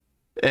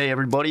Hey,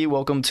 everybody,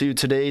 welcome to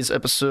today's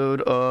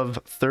episode of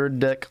Third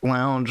Deck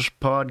Lounge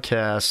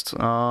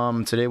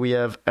podcast. Today we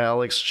have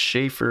Alex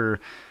Schaefer,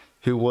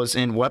 who was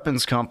in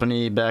Weapons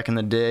Company back in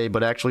the day,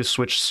 but actually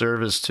switched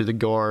service to the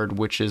Guard,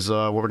 which is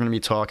what we're going to be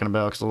talking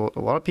about. Because a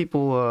lot of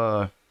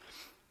people,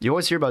 you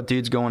always hear about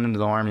dudes going into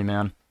the Army,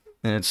 man.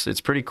 And it's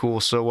pretty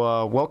cool.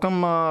 So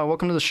welcome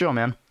to the show,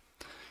 man.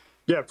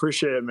 Yeah,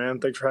 appreciate it, man.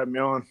 Thanks for having me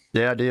on.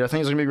 Yeah, dude, I think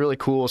it's gonna be really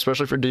cool,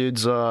 especially for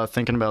dudes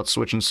thinking about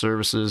switching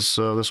services.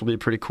 So this will be a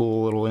pretty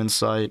cool little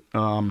insight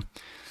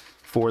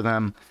for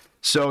them.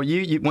 So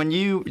when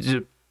you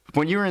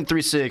were in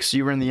 3-6,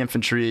 you were in the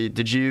infantry.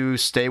 Did you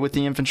stay with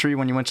the infantry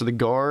when you went to the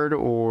Guard,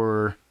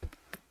 or?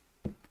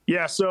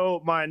 Yeah,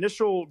 so my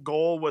initial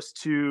goal was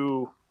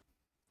to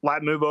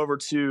move over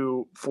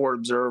to Forward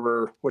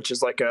Observer, which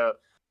is like a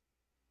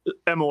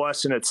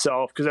MOS in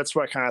itself, because that's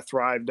what I kind of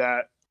thrived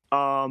at.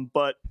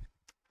 But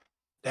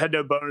had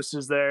no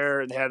bonuses there,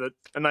 and they had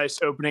a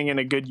nice opening in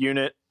a good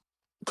unit,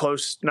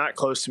 not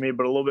close to me,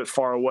 but a little bit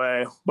far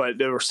away. But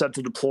they were set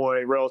to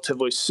deploy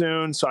relatively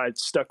soon, so I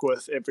stuck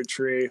with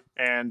infantry.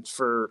 And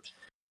to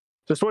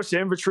switch to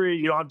infantry,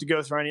 you don't have to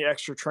go through any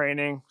extra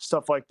training,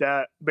 stuff like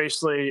that.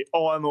 Basically,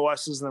 all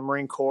MOSs in the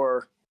Marine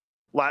Corps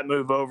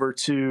move over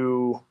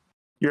to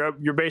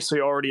you're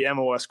basically already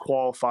MOS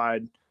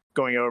qualified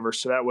going over,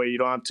 so that way you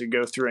don't have to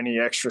go through any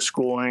extra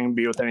schooling,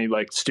 be with any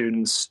like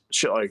students,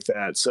 shit like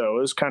that. So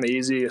it was kind of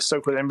easy. I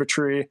stuck with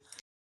infantry,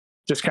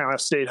 just kind of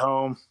stayed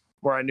home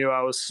where I knew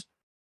I was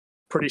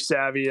pretty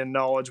savvy and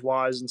knowledge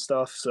wise and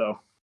stuff. So,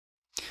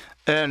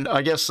 and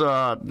I guess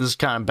this is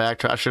kind of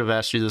backtrack. I should have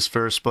asked you this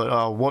first,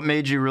 but what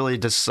made you really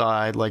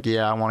decide, like,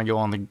 yeah, I want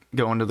to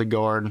go into the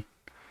Guard?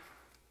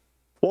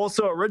 Well,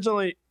 so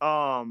originally,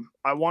 I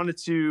wanted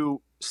to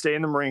stay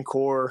in the Marine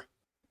Corps,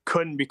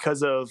 couldn't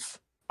because of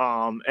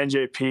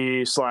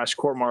NJP /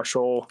 court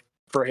martial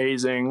for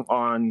hazing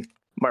on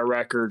my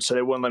record, so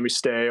they wouldn't let me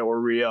stay or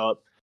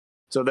re-up.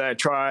 So then I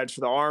tried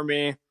for the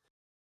Army,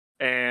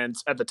 and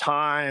at the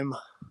time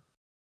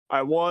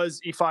I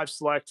was E5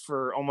 select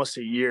for almost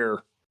a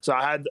year. So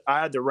I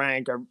had the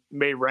rank, I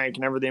made rank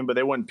and everything, but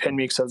they wouldn't pin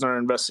me because I was under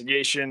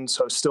investigation.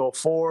 So I was still a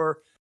 4,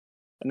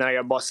 and then I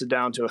got busted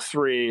down to a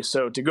 3.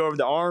 So to go over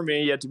the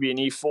Army, you had to be an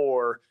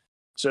E4.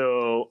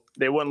 So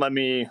they wouldn't let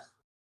me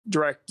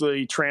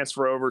directly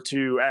transfer over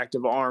to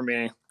active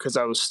Army because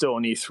I was still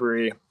an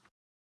E3.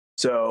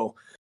 So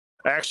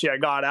actually I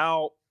got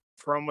out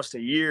for almost a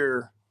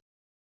year.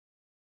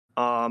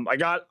 I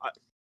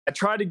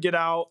tried to get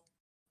out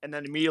and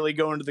then immediately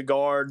go into the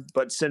Guard,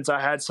 but since I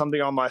had something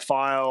on my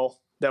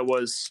file that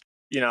was,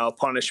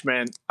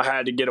 punishment, I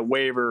had to get a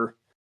waiver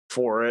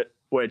for it,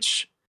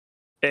 which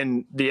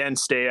in the end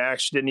state, I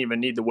actually didn't even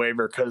need the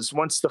waiver, because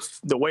once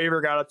the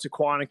waiver got up to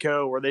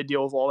Quantico, where they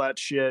deal with all that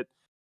shit,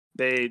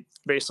 they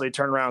basically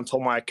turned around and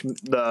told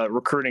the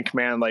recruiting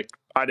command, like,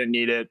 I didn't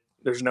need it.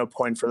 There's no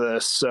point for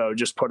this, so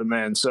just put them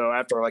in. So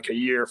after like a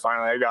year,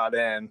 finally I got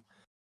in,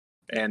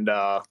 and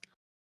that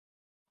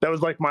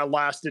was like my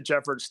last ditch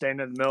effort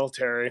staying in the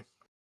military.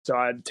 So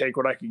I had to take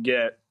what I could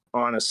get,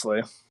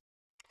 honestly.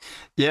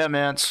 Yeah,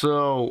 man.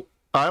 So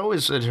I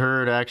always had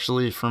heard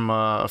actually from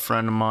a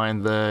friend of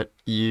mine that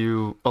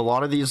a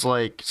lot of these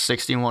like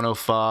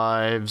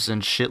 6105s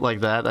and shit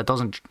like that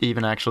doesn't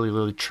even actually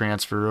really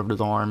transfer over to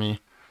the Army.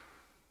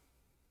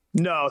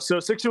 No, so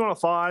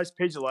 6105s,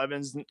 page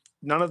 11s,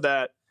 none of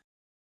that.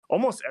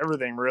 Almost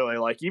everything, really,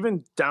 like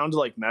even down to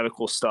like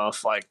medical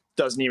stuff, like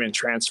doesn't even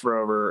transfer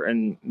over.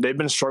 And they've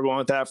been struggling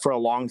with that for a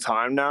long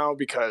time now,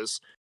 because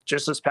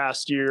just this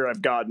past year,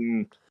 I've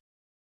gotten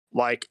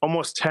like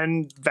almost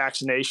 10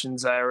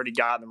 vaccinations that I already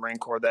got in the Marine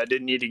Corps that I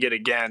didn't need to get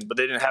again, but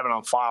they didn't have it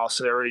on file.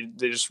 So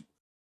they just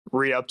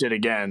re-upped it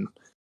again.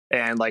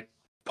 And like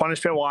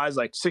punishment wise,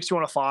 like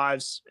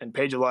 6105s and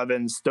page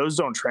 11s, those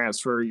don't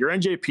transfer. Your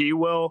NJP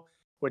will,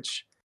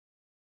 which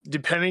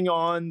depending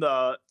on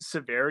the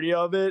severity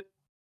of it,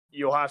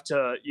 you'll have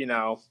to,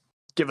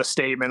 give a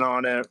statement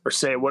on it or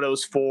say what it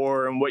was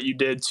for and what you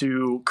did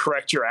to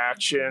correct your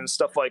action,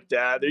 stuff like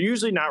that. They're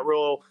usually not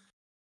real,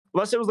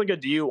 unless it was like a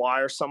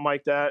DUI or something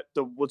like that,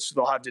 which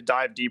they'll have to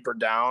dive deeper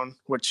down,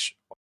 which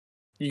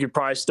you could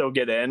probably still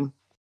get in.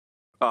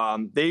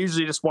 They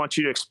usually just want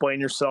you to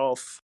explain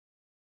yourself,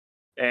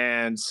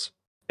 and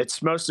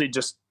it's mostly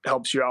just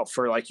helps you out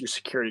for like your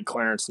security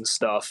clearance and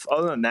stuff.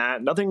 Other than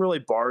that, nothing really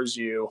bars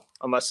you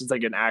unless it's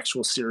like an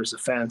actual serious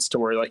offense to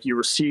where like you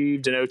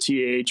received an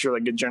OTH or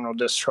like a general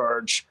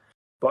discharge.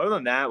 But other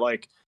than that,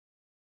 like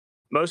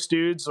most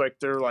dudes, like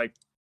they're like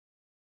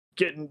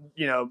getting,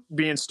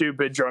 being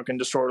stupid, drunk and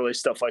disorderly,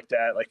 stuff like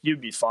that. Like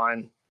you'd be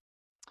fine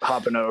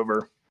hopping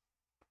over.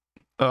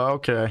 Oh,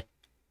 okay.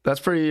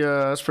 That's pretty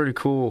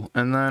cool.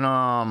 And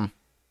then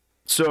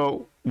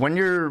so when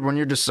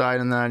you're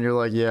deciding that and you're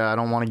like, yeah, I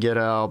don't want to get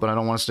out, but I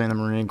don't want to stay in the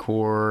Marine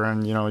Corps,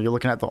 and you're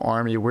looking at the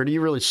Army, where do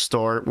you really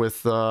start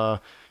with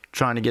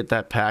trying to get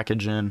that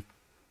package in?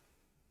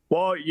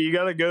 Well, you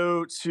got to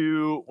go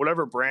to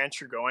whatever branch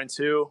you're going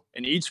to,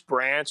 and each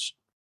branch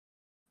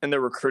and the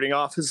recruiting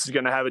office is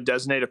going to have a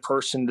designated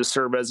person to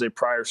serve as a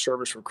prior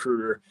service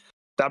recruiter.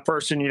 That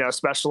person,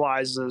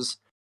 specializes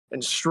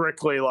and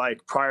strictly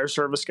like prior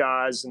service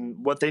guys and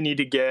what they need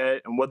to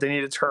get and what they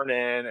need to turn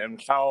in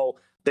and how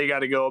they got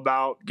to go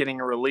about getting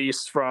a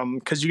release from,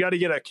 because you got to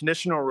get a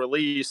conditional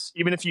release.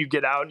 Even if you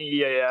get out in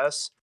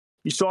EAS,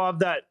 you still have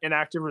that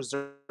inactive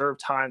reserve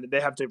time that they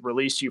have to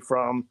release you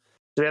from.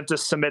 They have to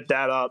submit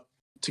that up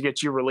to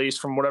get you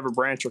released from whatever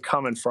branch you're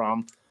coming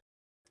from.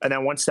 And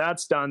then once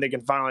that's done, they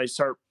can finally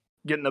start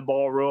getting the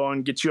ball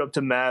rolling, get you up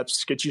to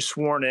MEPS, get you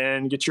sworn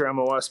in, get your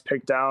MOS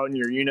picked out and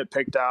your unit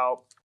picked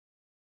out.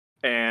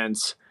 And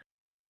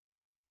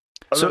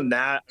other than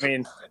that, I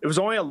mean, it was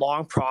only a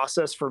long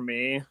process for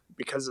me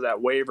because of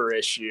that waiver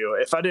issue.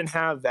 If I didn't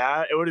have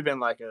that, it would have been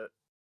like a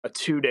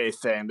 2-day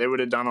thing. They would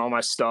have done all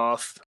my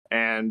stuff.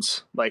 And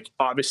like,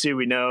 obviously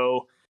we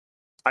know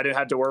I didn't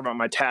have to worry about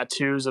my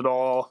tattoos at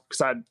all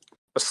because I had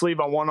a sleeve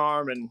on one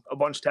arm and a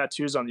bunch of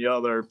tattoos on the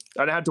other.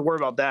 I didn't have to worry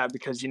about that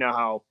because you know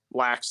how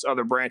lax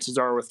other branches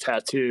are with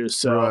tattoos.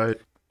 So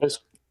it's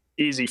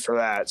easy for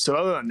that. So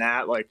other than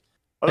that, like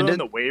other than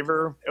the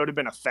waiver, it would have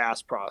been a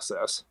fast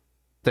process.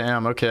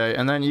 Damn, okay.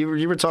 And then you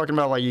were talking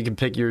about like you can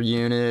pick your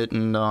unit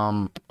and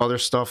other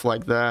stuff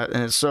like that.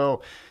 And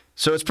so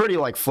it's pretty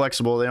like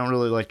flexible. They don't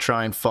really like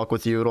try and fuck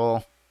with you at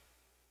all.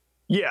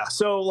 Yeah,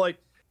 so like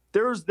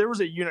there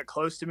was a unit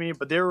close to me,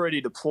 but they were already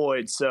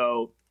deployed,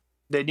 so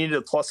they needed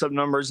to plus up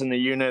numbers in the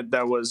unit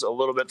that was a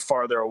little bit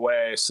farther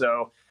away.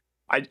 So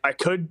I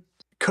could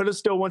have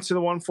still went to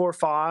the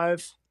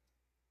 145,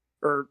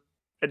 or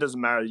it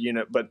doesn't matter the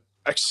unit, but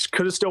I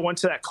could have still went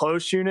to that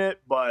close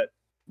unit, but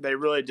they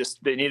really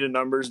they needed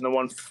numbers in the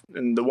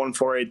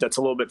 148 that's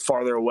a little bit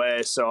farther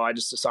away. So I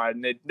just decided,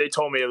 and they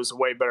told me it was a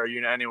way better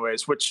unit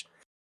anyways, which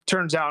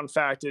turns out in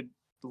fact it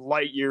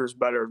light years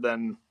better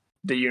than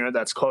the unit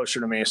that's closer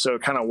to me. So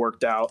it kind of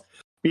worked out.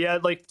 But yeah,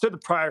 like to the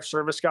prior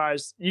service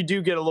guys, you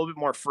do get a little bit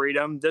more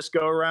freedom this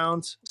go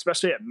around,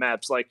 especially at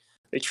MEPS. Like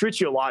they treat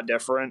you a lot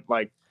different.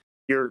 Like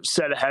you're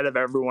set ahead of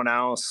everyone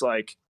else.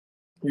 Like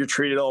you're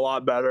treated a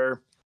lot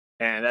better.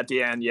 And at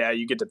the end, yeah,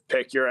 you get to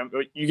pick your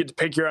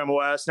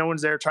MOS. No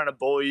one's there trying to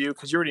bully you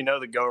because you already know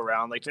the go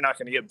around. Like you're not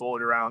going to get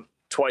bullied around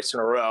twice in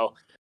a row.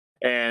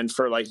 And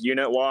for like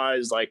unit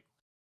wise, like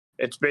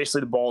it's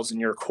basically the ball's in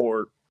your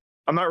court.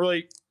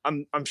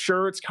 I'm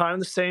sure it's kind of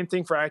the same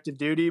thing for active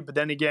duty, but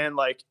then again,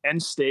 like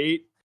end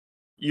state,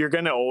 you're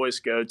going to always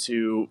go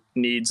to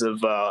needs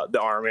of the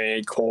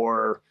Army,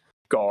 Corps,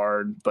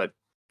 Guard, but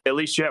at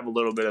least you have a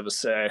little bit of a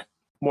say,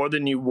 more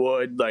than you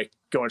would like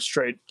going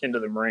straight into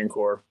the Marine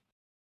Corps.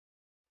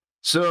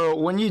 So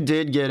when you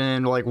did get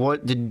in, like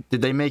what did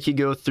they make you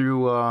go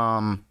through,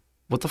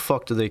 what the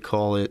fuck do they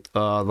call it? The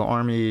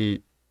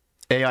Army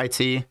AIT?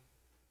 Did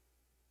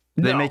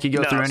they make you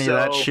go through any of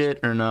that shit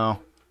or no?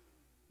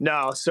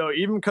 No, so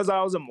even because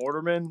I was a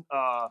mortarman,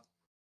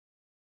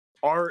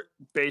 our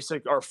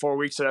 4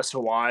 weeks at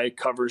SOI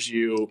covers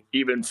you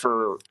even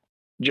for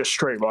just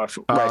straight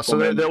riflemen.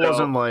 So there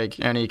wasn't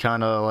like any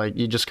kind of like,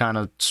 you just kind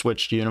of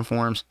switched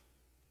uniforms?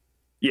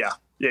 Yeah,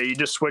 you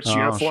just switch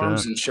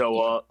uniforms and show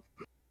up.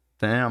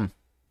 Damn,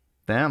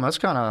 that's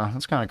kind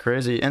of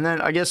crazy. And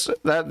then I guess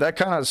that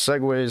kind of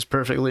segues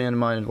perfectly into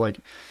my like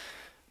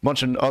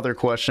bunch of other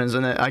questions.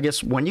 And then I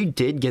guess when you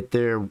did get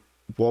there,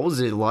 what was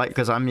it like?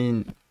 Because I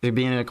mean, it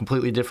being in a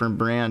completely different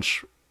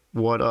branch,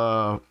 what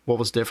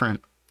was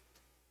different?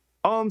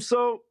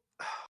 So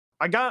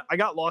I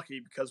got lucky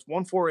because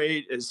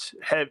 148 is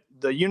heavy.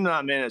 The unit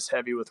I'm in is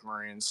heavy with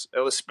Marines.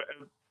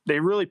 They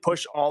really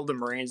push all the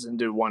Marines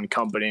into one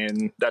company,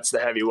 and that's the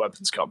heavy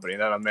weapons company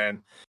that I'm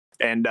in.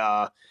 And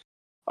the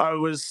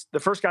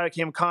first guy that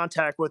came in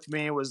contact with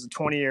me was the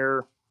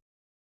 20-year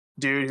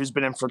dude who's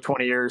been in for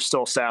 20 years,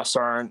 still a staff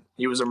sergeant.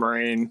 He was a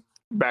Marine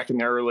back in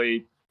the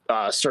early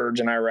surge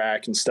in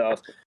Iraq and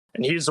stuff.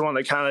 And he's the one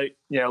that kind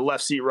of,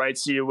 left seat, right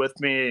seat with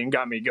me and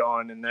got me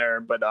going in there.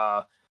 But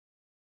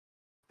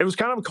it was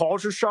kind of a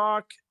culture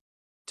shock,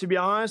 to be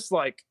honest,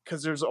 like,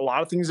 because there's a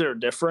lot of things that are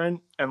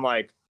different. And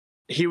like,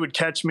 he would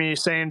catch me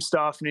saying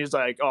stuff and he's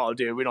like, "Oh,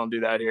 dude, we don't do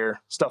that here."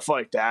 Stuff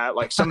like that.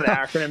 Like some of the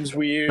acronyms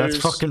we use, that's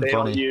fucking they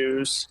funny. don't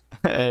use.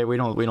 Hey, we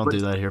don't do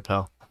that here,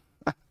 pal.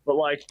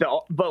 But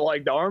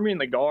the Army and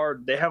the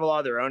Guard, they have a lot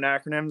of their own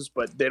acronyms,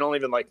 but they don't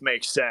even like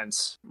make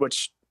sense.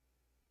 Which,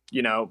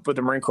 with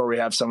the Marine Corps we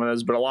have some of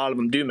those, but a lot of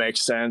them do make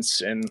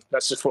sense, and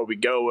that's just what we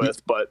go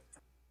with. But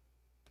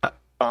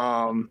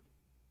other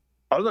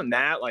than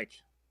that, like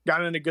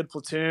got in a good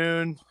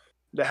platoon.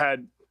 They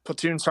had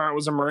platoon sergeant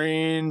was a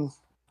Marine.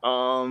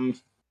 We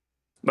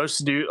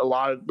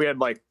had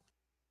like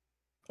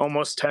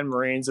almost 10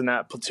 Marines in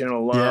that platoon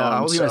alone. Yeah,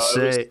 I was gonna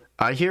say,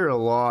 I hear a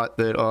lot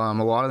that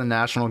a lot of the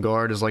National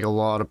Guard is like a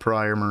lot of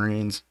prior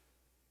Marines.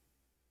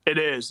 It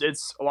is.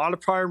 It's a lot of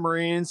prior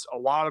Marines, a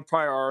lot of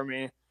prior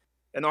Army,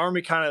 and the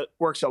Army kind of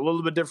works a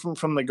little bit different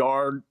from the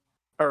Guard,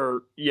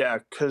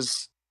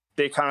 because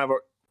they kind of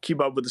keep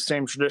up with the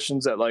same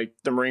traditions that like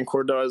the Marine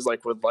Corps does,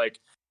 like with like,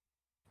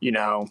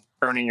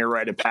 earning your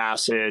rite of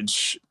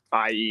passage,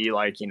 i.e.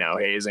 like,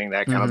 hazing,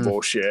 that kind of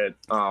bullshit.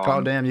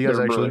 Oh, damn, you guys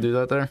actually do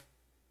that there?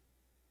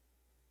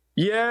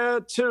 Yeah,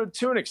 to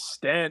an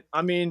extent.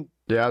 I mean,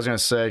 yeah, I was gonna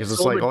say, because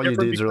it's like all you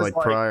dudes are like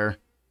prior.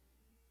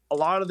 a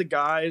lot of the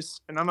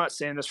guys, and I'm not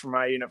saying this for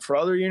my unit, for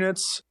other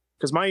units,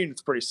 because my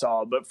unit's pretty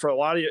solid, but for a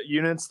lot of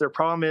units, their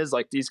problem is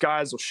like these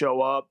guys will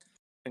show up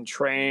and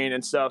train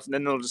and stuff, and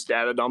then they'll just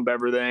data dump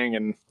everything,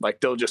 and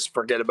like they'll just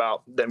forget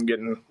about them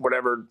getting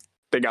whatever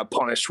they got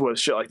punished with,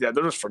 shit like that.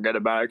 They'll just forget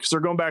about it because they're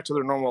going back to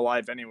their normal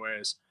life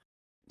anyways.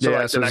 So,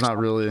 like, so it's not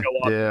really,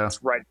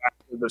 it's right back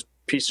to this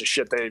piece of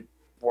shit they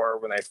were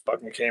when they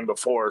fucking came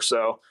before.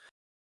 So,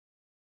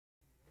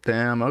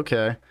 damn,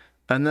 okay.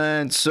 And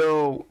then,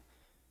 so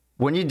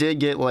when you did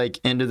get like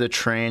into the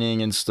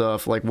training and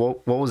stuff, like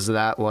what was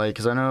that like?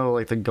 Because I know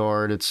like the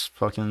guard, it's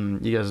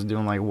fucking, you guys are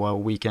doing like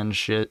what, weekend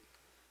shit.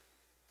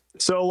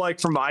 So like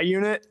for my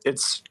unit,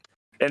 it's,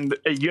 and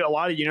a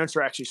lot of units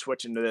are actually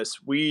switching to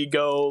this. We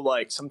go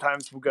like,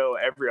 sometimes we'll go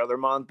every other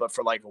month, but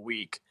for like a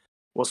week,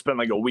 we'll spend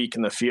like a week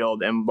in the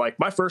field. And like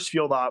my first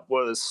field op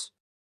was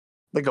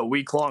like a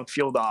week long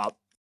field op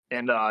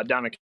and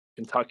down in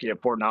Kentucky at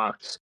Fort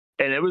Knox.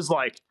 And it was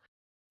like,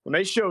 when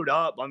they showed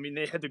up, I mean,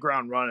 they hit the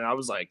ground running. I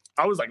was like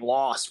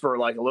lost for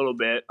like a little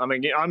bit. I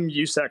mean, I'm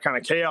used to that kind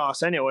of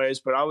chaos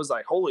anyways, but I was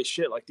like, holy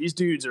shit, like these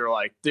dudes are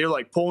like, they're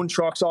like pulling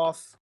trucks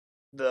off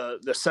the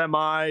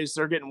semis.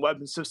 They're getting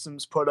weapon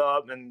systems put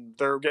up and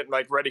they're getting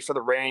like ready for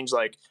the range.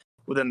 Like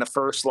within the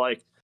first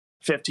like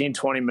 15,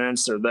 20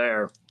 minutes, they're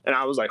there. And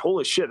I was like,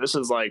 holy shit, this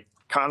is like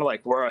kind of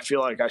like where I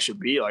feel like I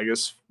should be. Like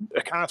this,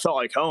 it kind of felt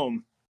like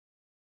home.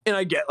 And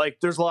I get like,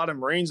 there's a lot of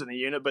Marines in the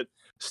unit, but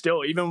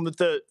still, even with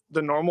the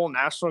normal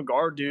National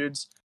Guard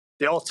dudes,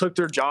 they all took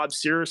their job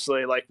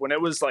seriously. Like when it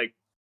was like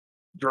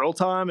drill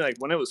time, like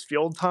when it was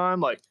field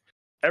time, like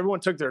everyone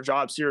took their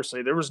job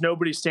seriously. There was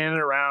nobody standing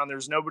around. There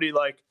was nobody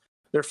like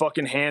their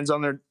fucking hands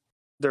on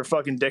their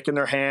fucking dick in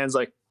their hands,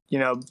 like, you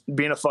know,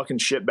 being a fucking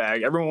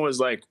shitbag. Everyone was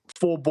like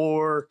full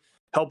bore,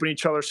 helping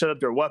each other set up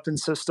their weapon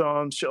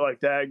systems, shit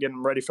like that,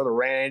 getting ready for the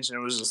range. And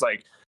it was just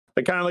like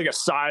kind of like a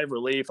sigh of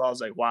relief. I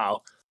was like,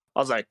 wow. I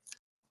was like,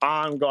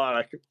 I'm glad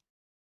I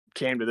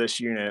came to this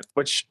unit,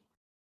 which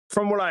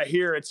from what I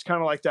hear, it's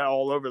kind of like that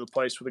all over the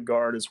place with the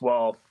guard as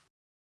well.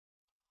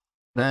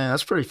 Man,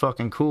 that's pretty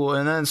fucking cool.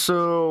 And then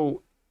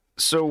so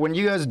when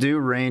you guys do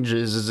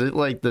ranges, is it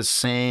like the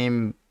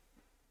same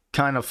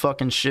kind of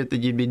fucking shit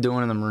that you'd be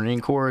doing in the Marine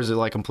Corps? Or is it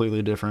like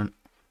completely different?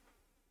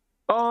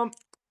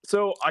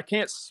 So I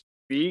can't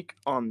speak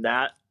on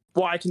that.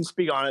 Well, I can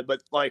speak on it,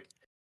 but like,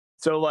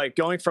 so like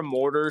going from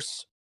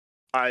mortars,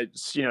 I,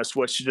 you know,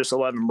 switched to just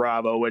 11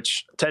 Bravo,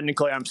 which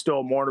technically I'm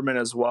still a mortarman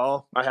as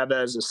well. I have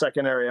that as a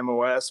secondary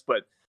MOS,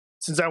 but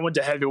since I went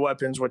to heavy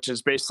weapons, which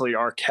is basically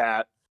our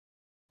cat,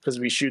 because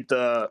we shoot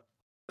the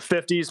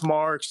 50s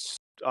marks,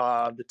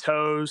 the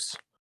toes,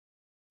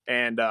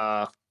 and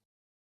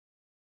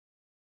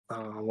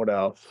what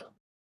else?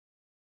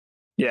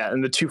 Yeah,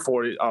 and the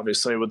 240,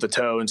 obviously, with the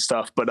toe and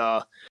stuff.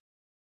 But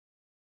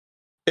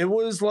it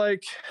was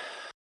like,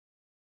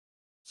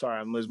 sorry,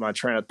 I'm losing my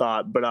train of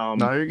thought. But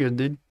No, you're good,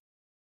 dude.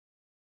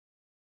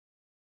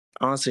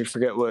 Honestly,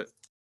 forget what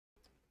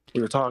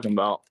we were talking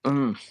about.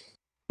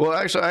 Well,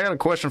 actually, I got a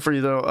question for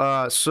you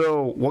though.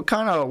 So what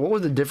were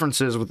the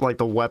differences with like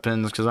the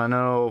weapons? Because I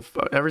know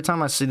every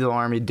time I see the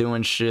Army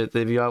doing shit,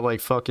 they've got like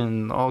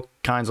fucking all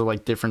kinds of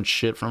like different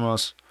shit from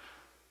us.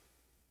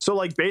 So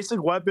like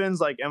basic weapons,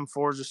 like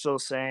M4s are still the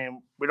same.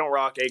 We don't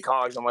rock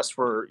ACOGs unless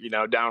we're, you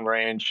know,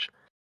 downrange.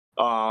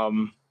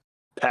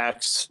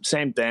 PECs,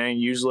 same thing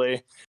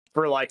usually.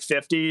 For like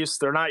 50s,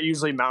 they're not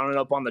usually mounted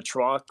up on the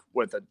truck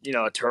with a, you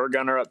know, a turret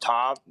gunner up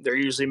top. They're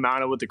usually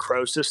mounted with the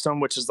Crow system,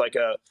 which is like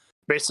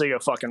basically a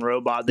fucking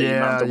robot that you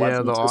mount the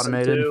weapon system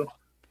automated to.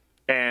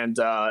 And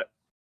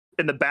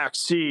in the back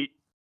seat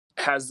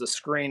has the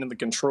screen and the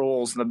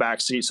controls in the back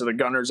seat, so the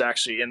gunner's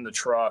actually in the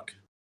truck.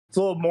 It's a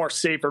little more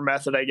safer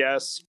method, I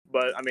guess,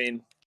 but I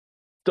mean,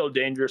 still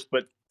dangerous.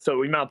 But so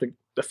we mount the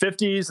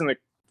 50s and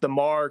the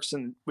marks,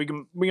 and we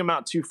can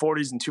mount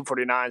 240s and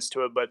 249s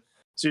to it, but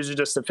it's usually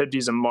just the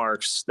 50s and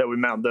marks that we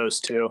mount those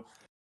to.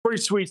 Pretty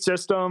sweet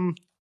system.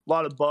 A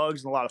lot of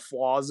bugs and a lot of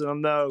flaws in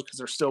them though, because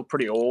they're still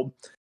pretty old.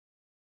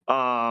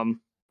 And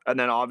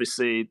then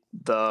obviously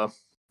the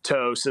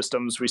toe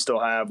systems we still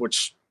have,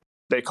 which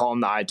they call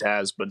them the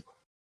ITAS, but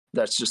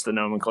that's just the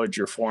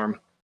nomenclature for them.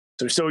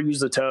 So we still use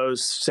the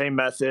toes, same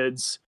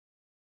methods.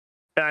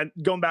 And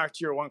going back to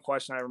your one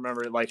question, I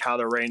remember like how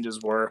the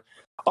ranges were.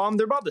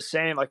 They're about the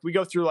same. Like we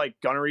go through like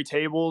gunnery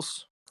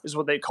tables is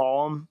what they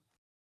call them.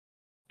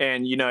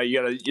 And you know,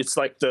 it's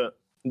like the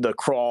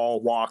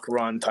crawl, walk,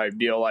 run type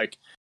deal. Like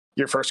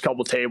your first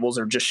couple tables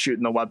are just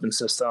shooting the weapon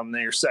system.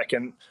 Then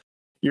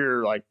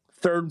your like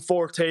third and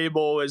fourth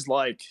table is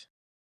like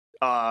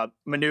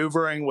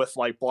maneuvering with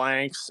like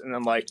blanks. And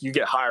then like you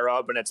get higher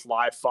up and it's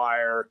live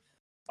fire,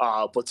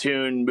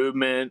 platoon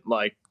movement,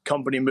 like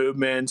company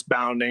movements,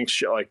 bounding,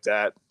 shit like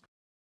that.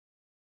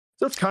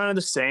 So it's kind of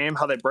the same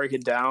how they break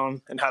it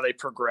down and how they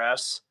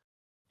progress.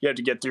 You have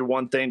to get through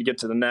one thing to get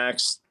to the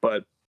next,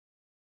 but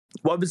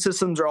weapon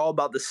systems are all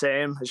about the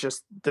same. It's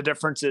just the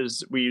difference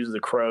is we use the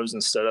Crows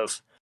instead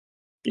of,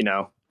 you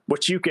know,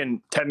 which you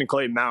can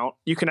technically mount.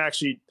 You can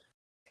actually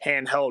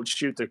handheld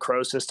shoot the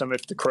Crow system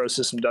if the Crow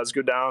system does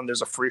go down.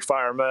 There's a free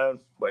fire mode,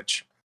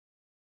 which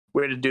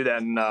we had to do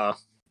that in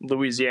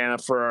Louisiana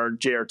for our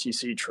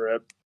JRTC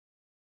trip,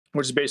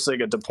 which is basically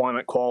like a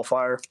deployment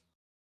qualifier.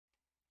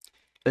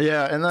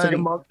 Yeah, and then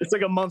it's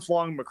like a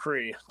month-long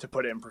McCree, to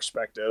put it in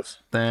perspective.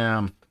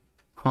 Damn.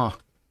 Huh.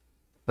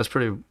 That's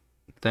pretty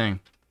dang.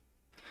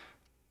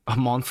 A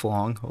month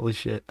long. Holy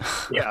shit.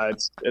 Yeah,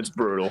 it's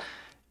brutal.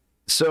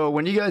 So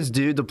when you guys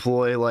do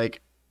deploy,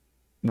 like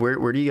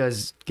where do you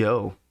guys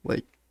go?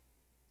 Like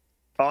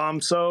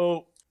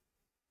so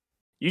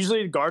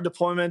usually guard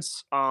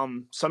deployments,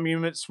 some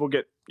units will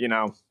get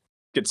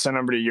sent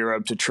over to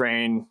Europe to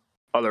train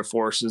other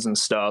forces and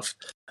stuff.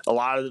 A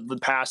lot of the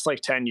past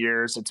like 10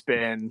 years, it's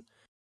been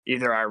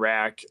either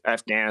Iraq,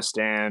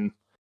 Afghanistan,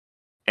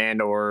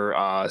 and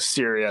or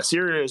Syria.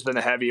 Syria has been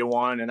the heavy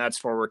one, and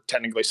that's where we're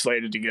technically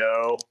slated to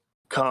go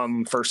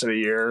come first of the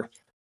year.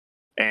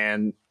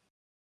 And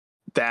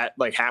that,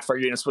 like, half our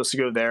unit's supposed to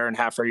go there and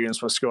half our unit's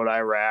supposed to go to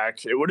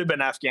Iraq. It would have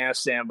been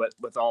Afghanistan, but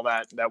with all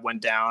that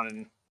went down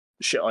and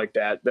shit like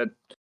that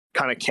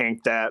kind of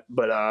kinked that.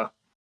 But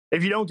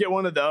if you don't get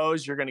one of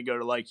those, you're going to go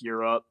to like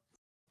Europe.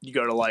 You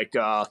go to like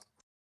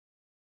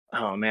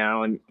oh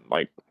man,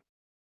 like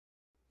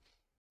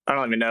I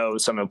don't even know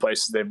some of the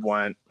places they've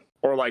went,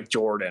 or like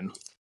Jordan,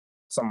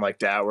 something like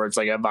that, where it's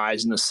like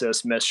advise and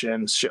assist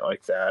missions, shit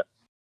like that.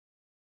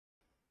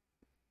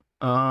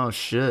 Oh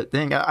shit!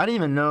 Dang, I didn't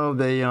even know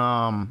they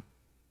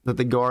that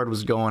the guard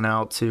was going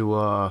out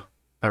to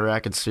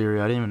Iraq and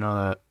Syria. I didn't even know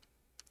that.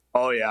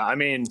 Oh yeah, I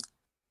mean,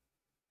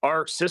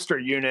 our sister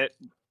unit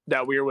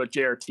that we were with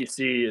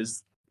JRTC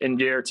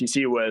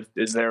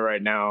is there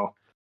right now,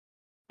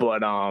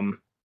 but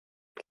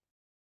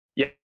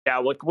yeah,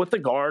 with the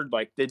guard,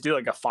 like they do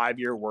like a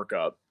 5-year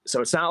workup.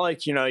 So it's not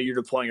like, you're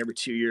deploying every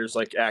 2 years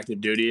like active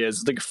duty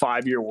is. It's like a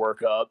 5-year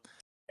workup.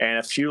 And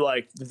if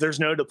there's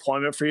no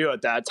deployment for you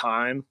at that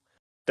time,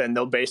 then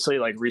they'll basically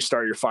like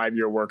restart your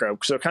 5-year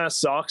workup. So it kind of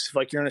sucks if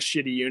like you're in a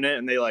shitty unit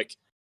and they like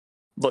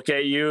look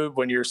at you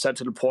when you're set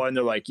to deploy and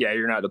they're like, yeah,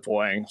 you're not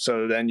deploying.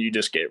 So then you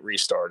just get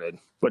restarted.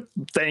 But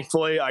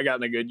thankfully I got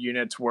in a good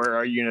unit where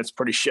our unit's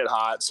pretty shit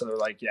hot. So they're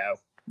like, yeah,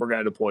 we're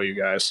going to deploy you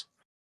guys.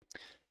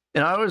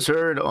 And I always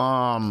heard,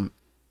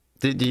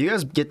 do you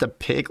guys get to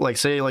pick, like,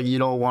 say, like, you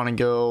don't want to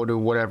go to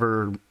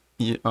whatever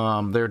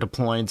they're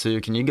deploying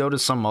to, can you go to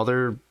some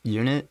other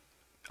unit?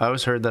 I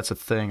always heard that's a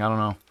thing. I don't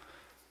know.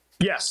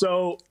 Yeah,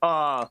 so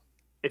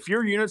if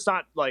your unit's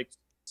not, like,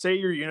 say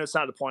your unit's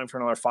not deploying for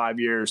another 5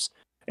 years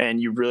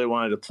and you really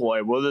want to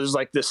deploy, well, there's,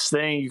 like, this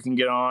thing you can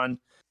get on,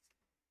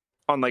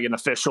 like, an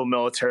official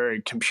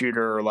military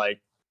computer or,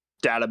 like,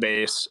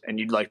 database, and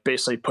you'd, like,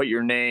 basically put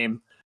your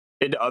name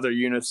into other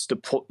units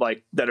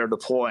that are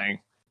deploying.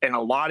 And a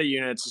lot of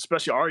units,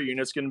 especially our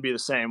unit's going to be the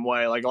same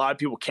way. Like, a lot of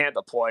people can't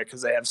deploy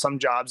because they have some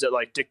jobs that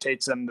like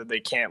dictates them that they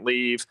can't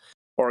leave,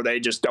 or they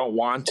just don't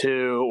want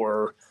to,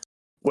 or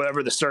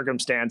whatever the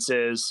circumstance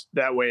is.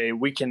 That way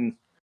we can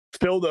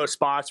fill those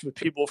spots with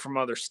people from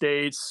other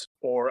states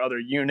or other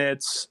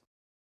units.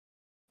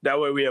 That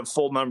way we have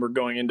full number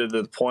going into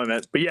the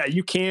deployment. But yeah,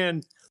 you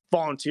can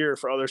volunteer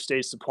for other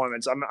states'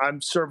 deployments. I'm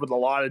served with a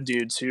lot of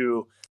dudes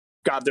who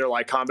got their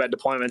like combat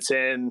deployments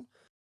in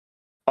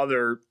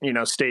other,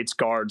 states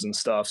guards and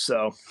stuff.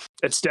 So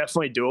it's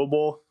definitely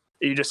doable.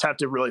 You just have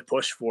to really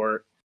push for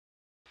it.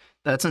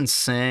 That's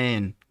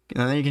insane.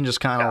 And then you can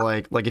just kind of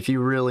like if you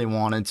really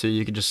wanted to,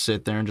 you could just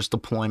sit there and just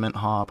deployment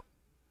hop.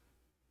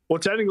 Well,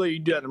 technically you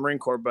do that in the Marine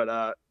Corps,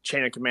 but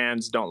chain of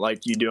commands don't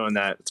like you doing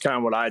that. It's kind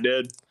of what I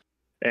did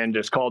and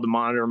just called the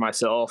monitor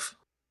myself.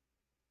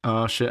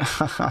 Oh shit.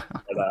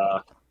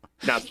 But,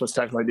 not supposed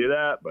to technically do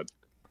that, but.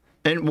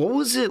 And what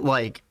was it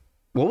like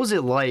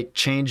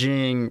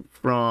changing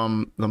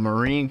from the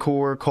Marine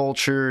Corps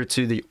culture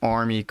to the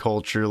Army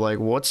culture? Like,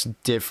 what's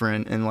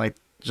different in like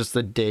just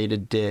the day to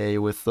day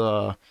with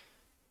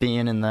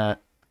being in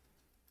that?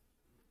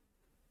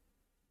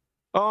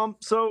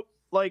 So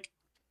like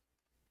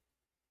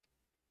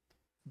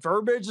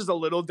verbiage is a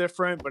little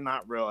different, but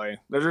not really.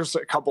 There's just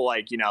a couple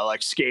like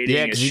skating.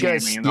 Yeah, because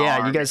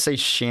you guys say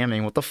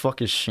shamming. What the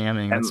fuck is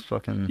shamming? That's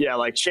fucking. Yeah,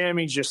 like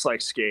shamming's just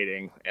like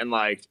skating, and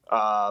like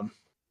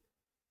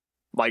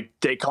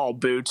they call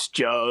boots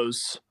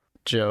Joes,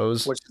 which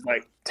is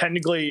like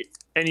technically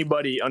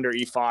anybody under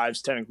E5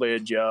 is technically a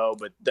Joe,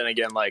 but then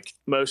again, like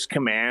most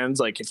commands,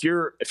 like if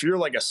you're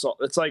like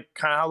it's like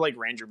kind of how like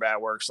Ranger Bat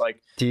works.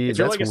 Like, dude, if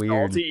you're that's like a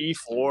weird. salty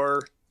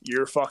E4,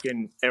 you're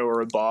fucking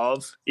or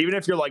above. Even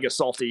if you're like a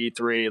salty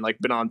E3 and like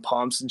been on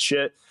pumps and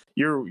shit,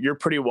 you're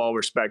pretty well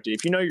respected.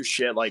 If you know your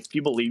shit, like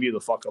people leave you the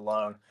fuck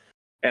alone.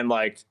 And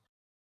like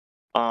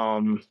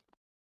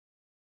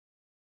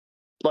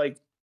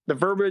the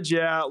verbiage,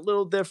 yeah, a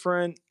little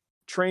different.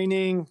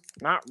 Training,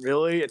 not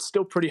really. It's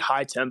still pretty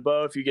high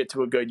tempo if you get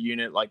to a good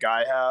unit like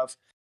I have.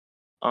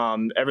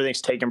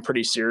 Everything's taken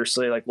pretty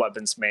seriously, like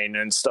weapons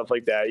maintenance, stuff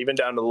like that, even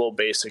down to the little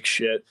basic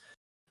shit.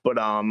 But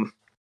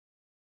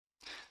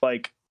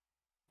like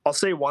I'll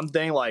say one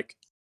thing, like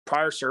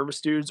prior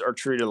service dudes are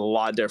treated a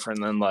lot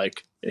different than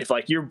like if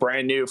like you're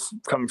brand new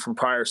coming from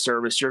prior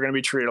service, you're gonna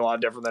be treated a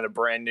lot different than a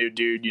brand new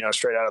dude,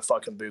 straight out of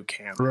fucking boot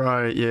camp.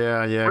 Right.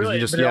 Yeah. Yeah. 'Cause Really,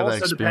 you just but it have that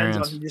also experience.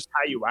 depends on just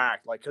how you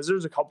act. Like, because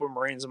there's a couple of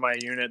Marines in my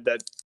unit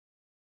that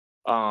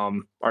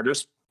are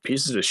just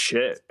pieces of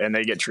shit, and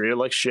they get treated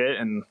like shit,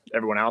 and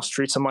everyone else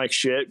treats them like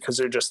shit because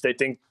they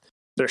think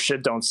their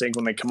shit don't sink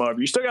when they come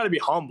over. You still got to be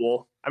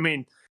humble. I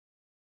mean,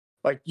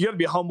 like, you got to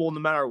be humble no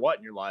matter what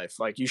in your life.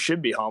 Like, you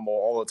should be humble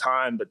all the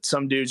time, but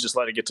some dudes just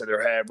let it get to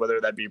their head,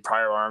 whether that be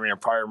prior Army or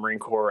prior Marine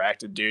Corps or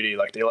active duty.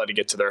 Like, they let it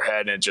get to their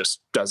head, and it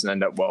just doesn't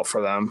end up well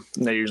for them.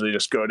 And they usually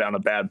just go down a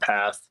bad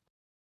path,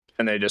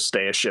 and they just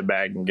stay a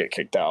shitbag and get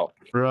kicked out.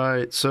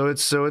 Right. So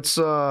it's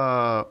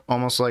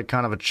almost like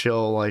kind of a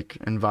chill like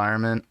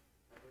environment.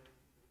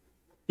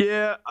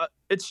 Yeah,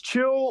 it's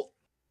chill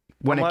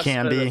when it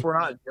can be. If we're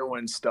not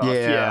doing stuff.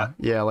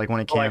 Yeah, like when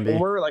it can be. When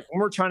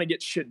we're trying to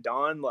get shit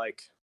done,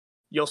 like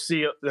you'll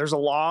see there's a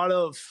lot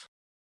of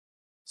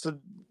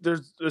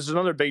there's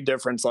another big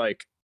difference,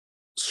 like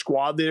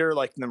squad leader,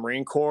 like in the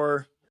Marine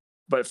Corps,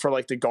 but for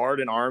like the Guard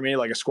and Army,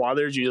 like a squad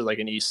leader is usually like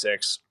an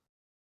E6,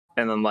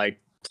 and then like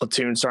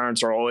platoon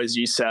sergeants are always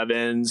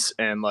E7s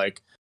and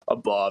like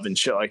above and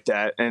shit like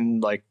that.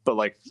 And like, but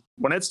like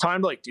when it's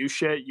time to like do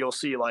shit, you'll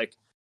see like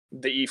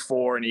the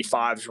E4 and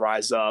E5s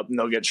rise up and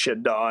they'll get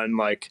shit done.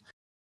 Like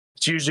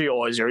it's usually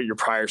always your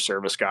prior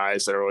service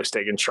guys that are always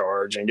taking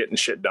charge and getting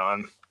shit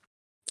done.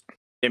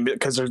 And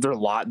because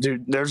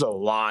there's a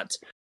lot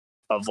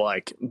of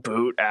like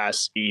boot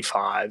ass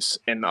E5s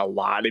and a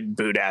lot of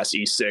boot ass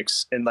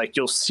E6, and like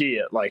you'll see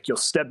it, like you'll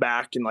step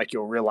back and like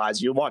you'll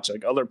realize, you'll watch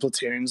like other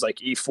platoons like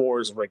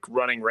E4s like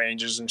running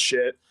ranges and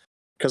shit,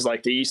 because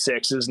like the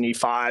E6s and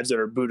E5s that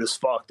are boot as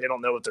fuck, they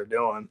don't know what they're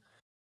doing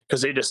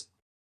because they just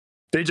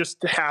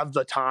have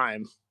the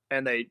time,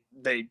 and they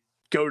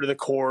go to the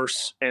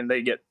course and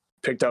they get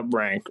picked up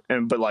rank,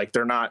 but like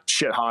they're not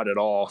shit hot at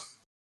all.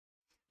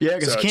 Yeah,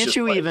 because can't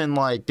you even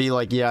like be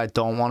like, yeah, I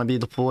don't want to be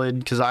deployed?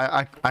 Because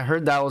I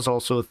heard that was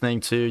also a thing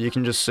too. You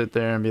can just sit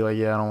there and be like,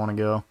 yeah, I don't want to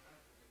go.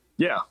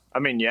 Yeah, I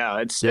mean, yeah,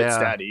 it's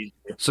that easy.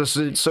 So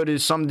do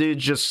some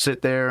dudes just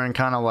sit there and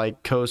kind of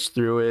like coast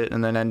through it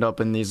and then end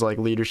up in these like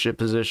leadership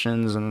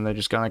positions, and they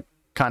just kind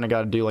of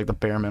got to do like the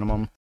bare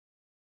minimum?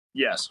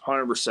 Yes,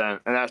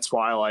 100%, and that's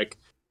why like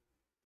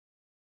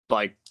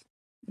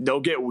they'll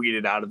get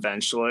weeded out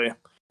eventually.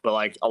 But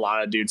like a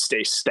lot of dudes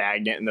stay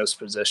stagnant in those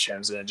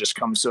positions, and it just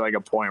comes to like a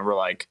point where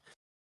like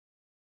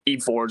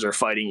E4s are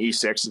fighting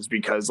E6s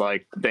because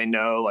like they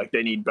know like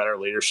they need better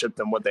leadership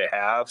than what they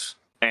have.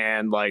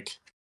 And like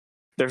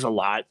there's a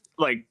lot,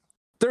 like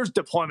there's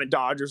deployment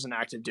dodgers and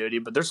active duty,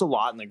 but there's a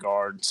lot in the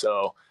Guard.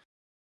 So,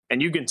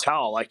 and you can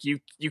tell like you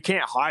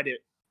can't hide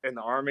it in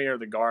the Army or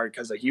the Guard,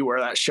 because like you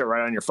wear that shit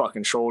right on your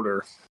fucking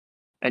shoulder,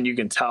 and you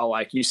can tell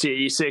like you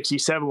see E6,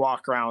 E7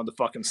 walk around with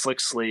the fucking slick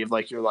sleeve,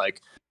 like you're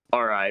like,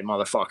 all right,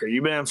 motherfucker,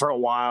 you've been in for a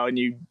while and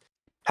you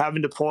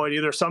haven't deployed.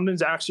 Either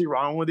something's actually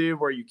wrong with you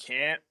where you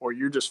can't, or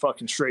you're just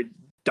fucking straight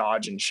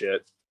dodging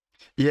shit.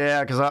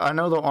 Yeah, because I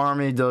know the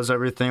Army does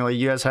everything. Like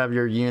you guys have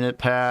your unit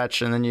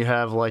patch, and then you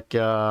have like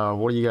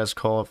what do you guys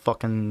call it?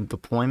 Fucking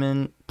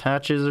deployment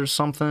patches or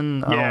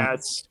something? Yeah,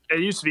 it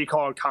used to be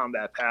called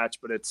combat patch,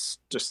 but it's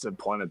just a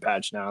deployment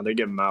patch now. They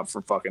give them out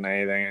for fucking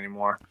anything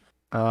anymore.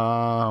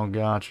 Oh,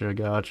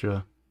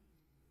 gotcha.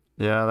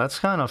 Yeah, that's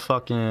kind of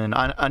fucking.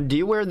 Do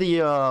you wear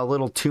the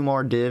little 2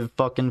 more div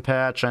fucking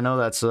patch? I know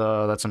that's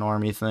an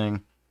Army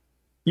thing.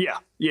 Yeah.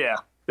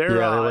 They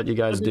let you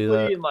guys do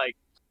that. In, like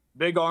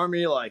big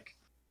Army, like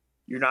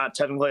you're not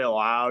technically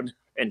allowed,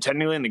 and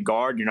technically in the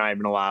Guard you're not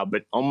even allowed.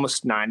 But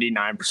almost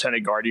 99%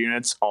 of Guard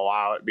units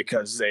allow it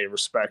because they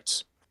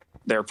respect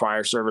their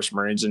prior service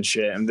Marines and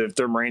shit. And if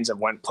their Marines have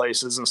went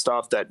places and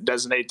stuff that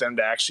designate them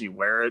to actually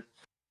wear it.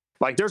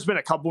 Like, there's been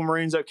a couple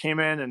Marines that came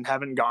in and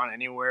haven't gone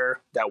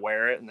anywhere that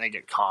wear it, and they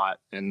get caught,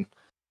 and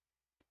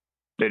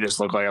they just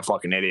look like a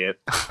fucking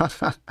idiot.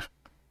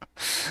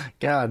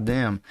 God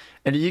damn.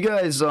 And do you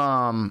guys,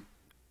 how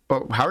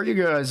are you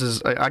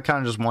guys, I kind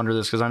of just wonder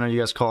this, because I know you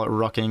guys call it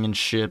rucking and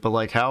shit, but,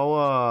 like,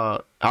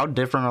 how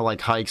different are, like,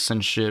 hikes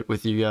and shit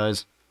with you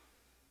guys?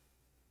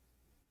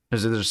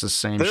 Is it just the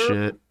same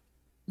shit?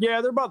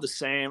 Yeah, they're about the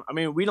same. I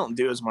mean, we don't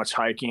do as much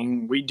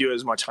hiking. We do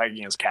as much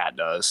hiking as Cat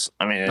does.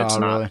 I mean, it's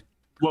not... Really?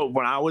 Well,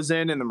 when I was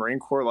in the Marine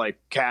Corps, like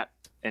Cat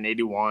and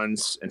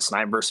 81s and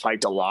snipers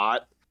hiked a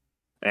lot,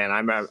 and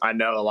I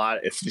know a lot.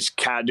 If these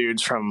Cat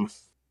dudes from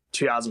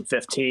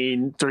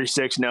 2015,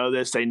 3.6 know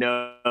this, they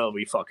know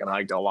we fucking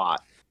hiked a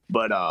lot.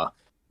 But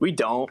we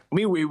don't. I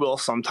mean, we will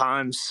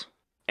sometimes,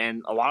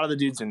 and a lot of the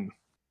dudes in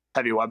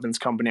heavy weapons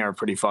company are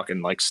pretty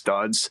fucking like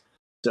studs,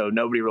 so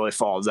nobody really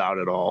falls out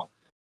at all.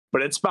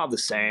 But it's about the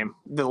same.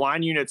 The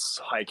line units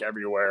hike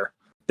everywhere.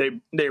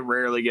 They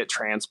rarely get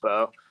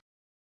transpo.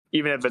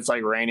 Even if it's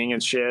like raining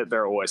and shit,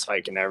 they're always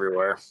hiking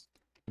everywhere.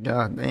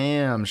 God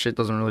damn, shit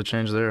doesn't really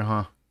change there,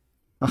 huh?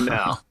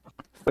 No.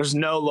 There's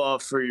no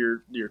love for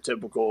your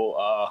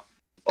typical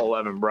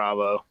 11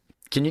 Bravo.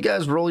 Can you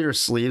guys roll your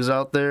sleeves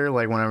out there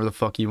like whenever the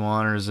fuck you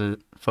want, or is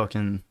it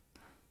fucking...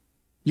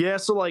 Yeah,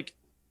 so like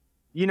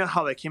you know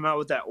how they came out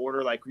with that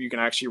order, like where you can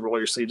actually roll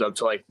your sleeves up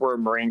to like where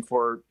Marine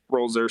Corps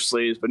rolls their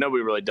sleeves, but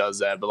nobody really does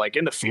that. But like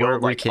in the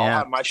field, We like I'll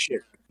have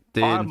can't,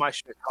 dude. my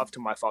shit cuffed to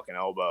my fucking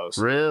elbows.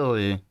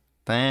 Really? And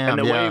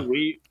Damn. Yeah.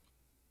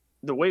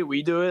 the way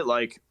we do it,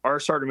 like our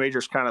sergeant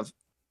major's kind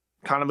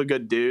of a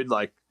good dude.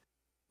 Like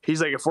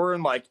he's like, if we're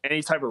in like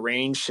any type of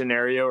range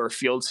scenario or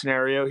field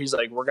scenario, he's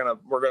like, we're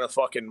gonna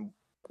fucking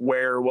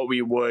wear what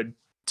we would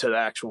to the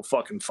actual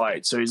fucking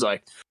fight. So he's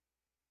like,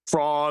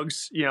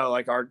 frogs, you know,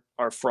 like our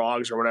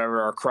frogs or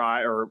whatever, our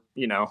cry or,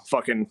 you know,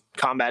 fucking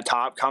combat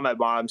top, combat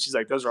bottoms. He's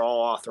like, those are all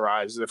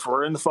authorized. If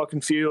we're in the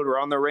fucking field or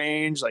on the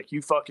range, like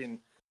you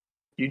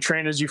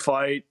train as you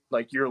fight,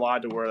 like you're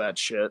allowed to wear that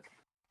shit.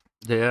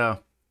 Yeah.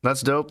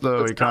 That's dope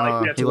though. He kind of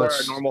like, you have to wear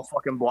a normal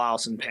fucking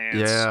blouse and pants.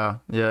 Yeah.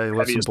 Yeah. He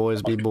lets the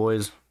boys be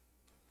boys.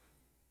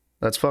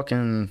 That's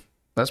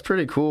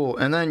pretty cool.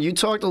 And then you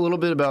talked a little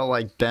bit about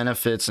like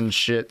benefits and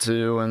shit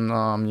too,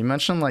 and you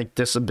mentioned like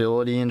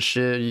disability and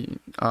shit.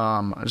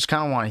 I just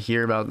kind of want to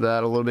hear about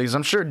that a little bit because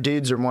I'm sure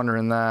dudes are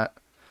wondering that.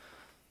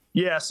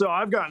 Yeah, so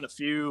I've gotten a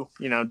few,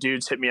 you know,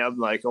 dudes hit me up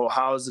like, "Oh,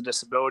 how does the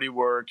disability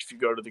work if you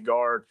go to the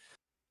Guard?"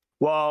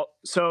 Well,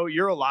 so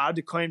you're allowed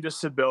to claim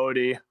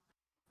disability.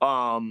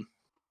 The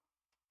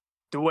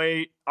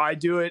way I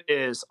do it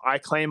is I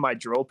claim my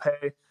drill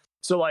pay.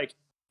 So like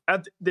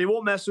they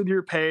won't mess with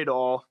your pay at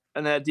all.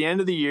 And then at the end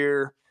of the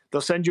year,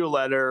 they'll send you a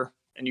letter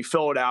and you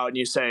fill it out and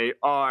you say,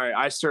 all right,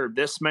 I served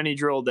this many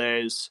drill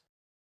days.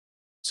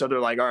 So they're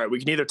like, all right, we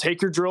can either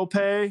take your drill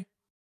pay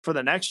for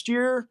the next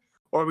year,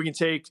 or we can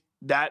take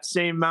that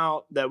same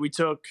amount that we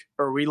took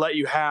or we let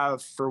you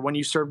have for when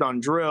you served on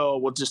drill.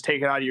 We'll just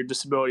take it out of your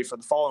disability for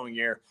the following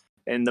year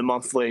in the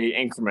monthly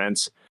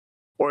increments.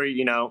 Or,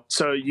 you know,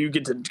 so you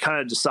get to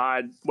kind of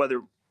decide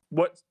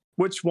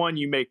which one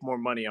you make more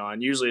money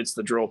on. Usually it's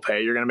the drill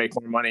pay. You're going to make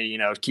more money, you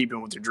know,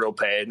 keeping with your drill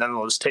pay. And then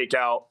they'll just take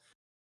out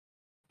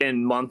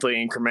in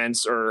monthly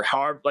increments or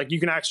however, like you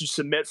can actually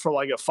submit for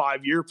like a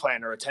 5-year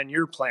plan or a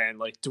 10-year plan,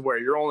 like to where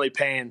you're only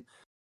paying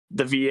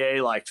the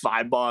VA like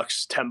 $5,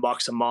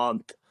 $10 a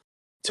month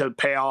to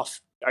pay off,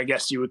 I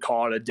guess you would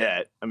call it a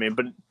debt. I mean,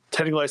 but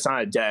technically it's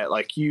not a debt.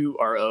 Like you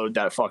are owed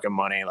that fucking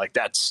money. Like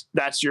that's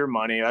your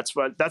money. That's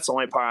the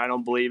only part I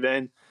don't believe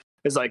in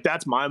is like,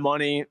 that's my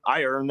money.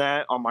 I earned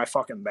that on my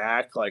fucking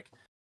back. Like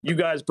you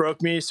guys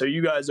broke me, so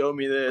you guys owe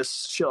me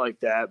this shit like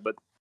that. But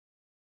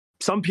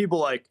some people,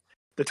 like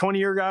the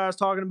 20-year guy I was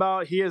talking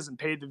about, he hasn't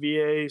paid the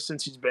VA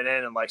since he's been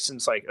in like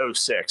since like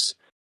 06.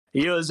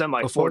 He owes them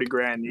like 40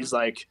 grand. He's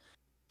like,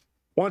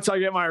 once I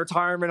get my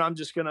retirement, I'm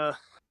just gonna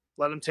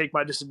let him take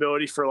my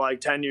disability for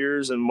like 10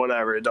 years and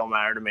whatever. It don't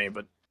matter to me.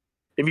 But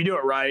if you do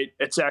it right,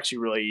 it's actually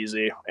really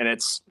easy and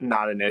it's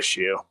not an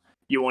issue.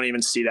 You won't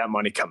even see that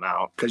money come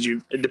out because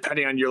you,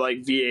 depending on your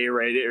like VA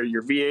rating or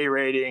your VA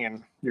rating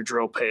and your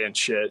drill pay and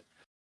shit,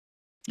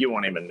 you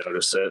won't even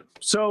notice it.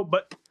 So,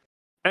 but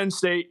end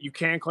state, you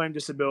can claim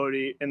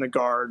disability in the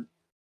Guard.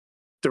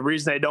 The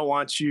reason they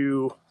want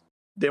you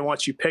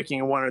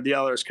picking one or the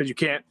other is because you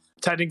can't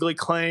technically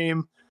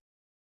claim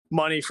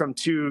money from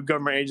 2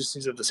 government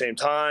agencies at the same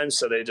time.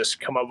 So they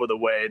just come up with a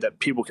way that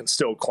people can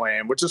still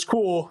claim, which is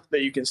cool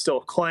that you can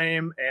still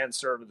claim and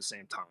serve at the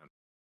same time.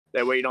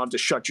 That way you don't have to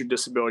shut your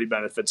disability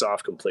benefits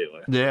off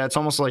completely. Yeah, it's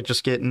almost like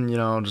just getting, you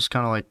know, just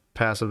kind of like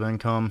passive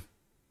income.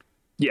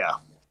 Yeah.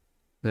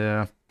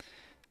 Yeah.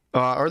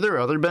 Are there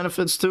other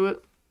benefits to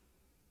it?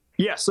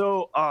 Yeah,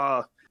 so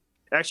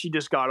actually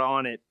just got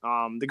on it.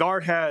 The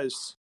Guard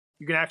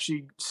you can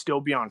actually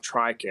still be on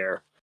TRICARE,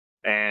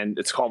 and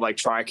it's called like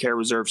TRICARE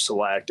Reserve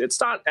Select.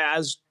 It's not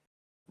as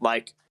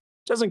like,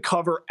 doesn't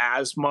cover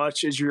as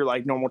much as your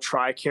like normal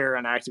TRICARE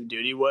and active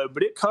duty would,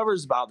 but it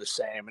covers about the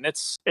same. And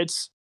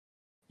it's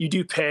you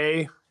do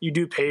pay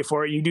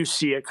for it. You do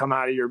see it come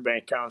out of your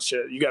bank account and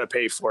shit. You got to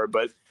pay for it,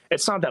 but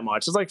it's not that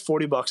much. It's like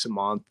 $40 a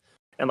month.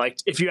 And like,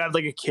 if you have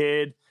like a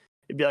kid,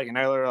 it'd be like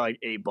another like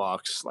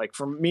 $8. Like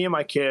for me and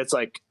my kid, it's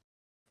like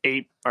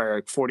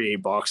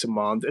 $48 a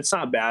month. It's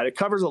not bad. It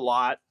covers a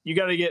lot. You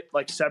got to get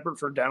like separate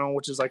for dental,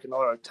 which is like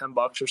another like $10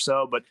 or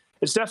so, but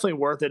it's definitely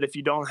worth it if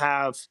you don't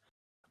have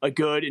a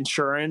good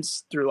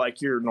insurance through like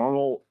your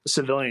normal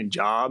civilian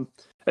job.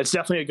 It's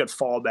definitely a good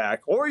fallback.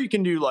 Or you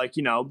can do like,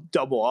 you know,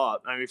 double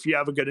up. I mean, if you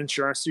have a good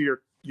insurance through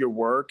your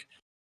work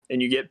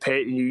and you get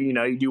paid, you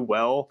know, you do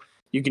well,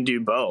 you can do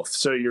both.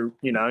 So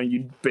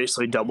you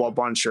basically double up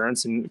on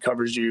insurance and it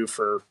covers you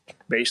for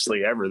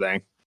basically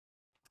everything.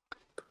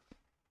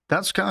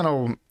 That's kind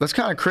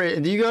of crazy.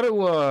 Do you go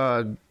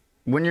to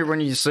when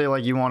you say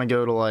like you want to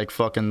go to like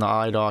fucking the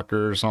eye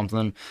doctor or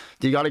something,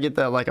 do you got to get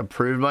that like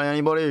approved by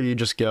anybody, or you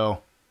just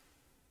go?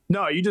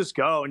 No, you just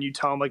go and you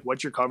tell them like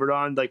what you're covered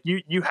on. Like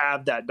you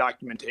have that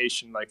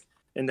documentation, like,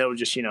 and they'll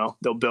just, you know,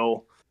 they'll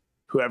bill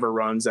whoever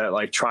runs that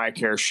like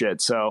TRICARE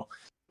shit. So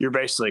you're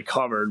basically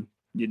covered.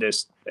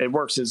 It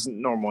works as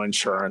normal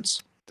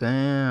insurance.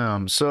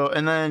 Damn. So,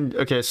 and then,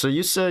 okay, so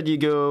you said you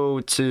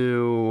go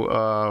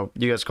to,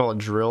 you guys call it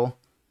drill,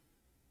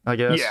 I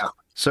guess? Yeah.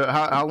 So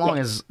how long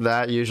is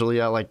that usually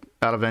out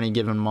of any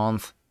given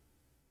month?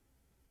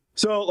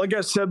 So, like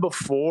I said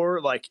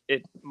before, like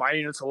my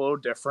unit's a little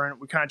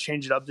different. We kind of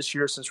changed it up this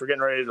year since we're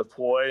getting ready to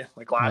deploy.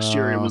 Like last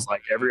year, it Oh, was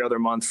like every other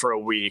month for a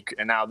week,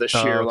 and now this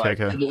oh, year, okay, like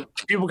okay.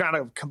 people kind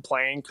of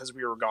complain because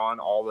we were gone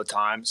all the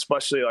time,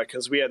 especially like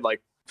because we had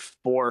like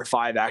 4 or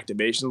 5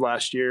 activations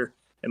last year,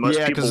 and most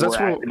Yeah, because people were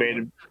that's what.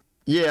 activated.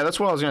 Yeah, that's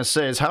what I was gonna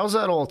say. Is how's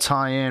that all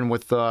tie in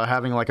with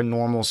having like a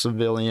normal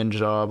civilian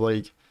job?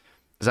 Like,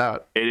 is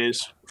that? It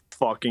is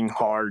fucking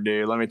hard,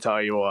 dude. Let me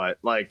tell you what.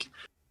 Like,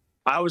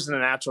 I was in the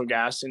natural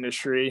gas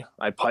industry.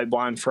 I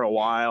pipelined for a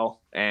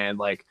while, and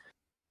like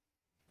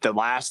the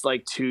last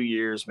like 2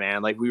 years,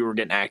 man, like we were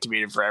getting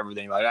activated for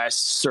everything. Like I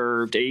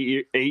served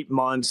 8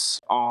 months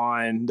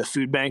on the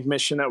food bank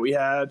mission that we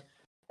had,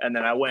 and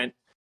then I went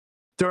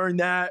to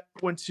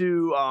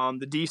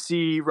the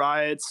DC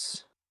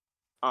riots.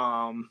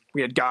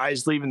 We had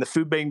guys leaving the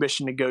food bank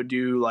mission to go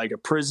do like a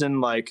prison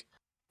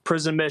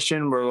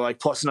mission. We're like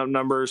plussing up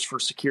numbers for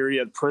security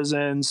at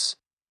prisons,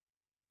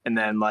 and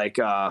then like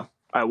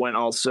I went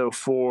also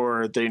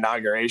for the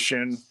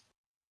inauguration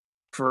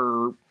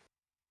for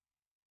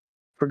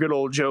good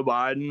old Joe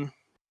Biden.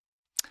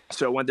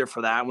 So I went there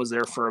for that and was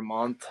there for a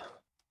month.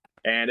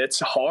 And it's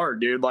hard,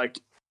 dude. Like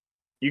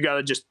you got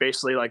to just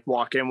basically like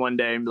walk in one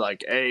day and be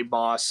like, "Hey,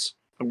 boss,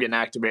 I'm getting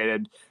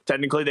activated."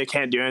 Technically, they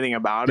can't do anything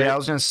about Yeah, I it.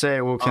 was gonna say.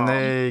 Well, can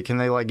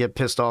they like get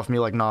pissed off me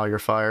like, nah, you're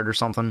fired or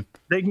something?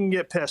 They can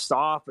get pissed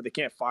off, but they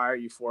can't fire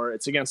you for it.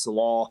 It's against the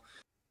law.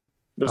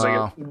 There's like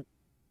Uh,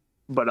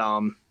 but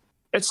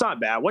it's not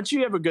bad. Once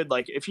you have a good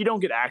like, if you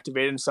don't get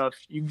activated and stuff,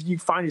 you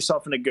find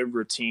yourself in a good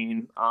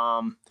routine.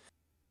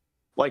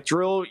 Like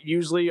drill,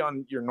 usually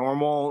on your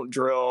normal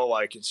drill,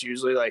 like it's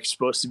usually like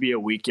supposed to be a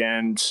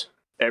weekend,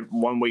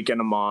 1 weekend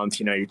a month.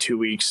 You know, your 2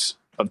 weeks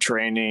of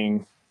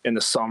training in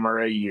the summer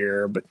a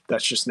year, but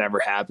that's just never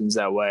happens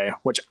that way.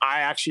 Which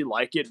I actually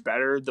like it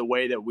better the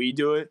way that we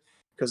do it,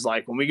 because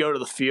like when we go to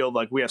the field,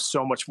 like we have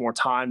so much more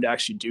time to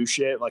actually do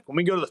shit. Like when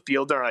we go to the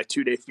field, there are like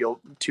 2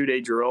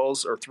 day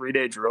drills or 3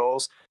 day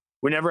drills.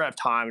 We never have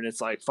time, and it's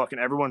like fucking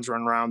everyone's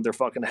running around, their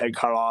fucking head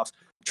cut off,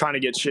 trying to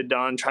get shit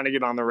done, trying to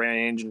get on the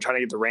range and trying to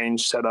get the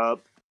range set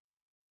up.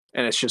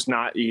 And it's just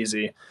not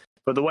easy.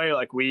 But the way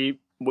like we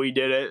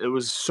did it, it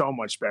was so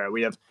much better.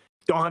 We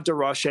don't have to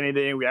rush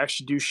anything. We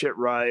actually do shit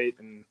right,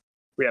 and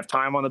we have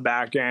time on the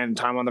back end,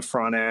 time on the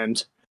front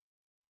end.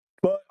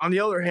 But on the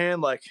other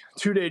hand, like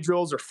 2 day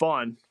drills are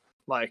fun.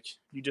 Like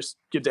you just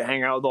get to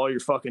hang out with all your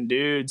fucking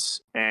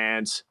dudes,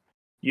 and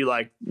you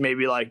like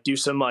maybe like do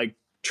some like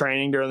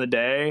training during the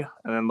day,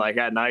 and then like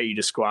at night you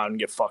just go out and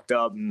get fucked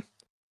up and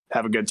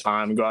have a good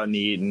time and go out and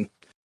eat and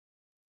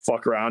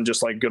fuck around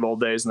just like good old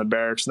days in the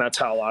barracks. And that's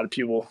how a lot of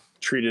people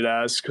treat it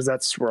as, because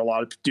that's where a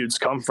lot of dudes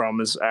come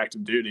from, is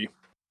active duty.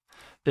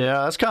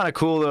 yeah, that's kind of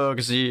cool though,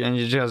 cause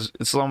you just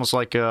it's almost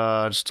like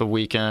just a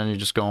weekend. You're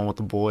just going with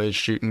the boys,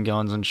 shooting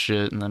guns and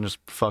shit, and then just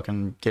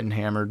fucking getting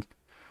hammered.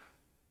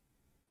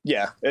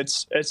 Yeah,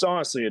 it's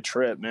honestly a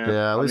trip, man.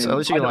 Yeah, at least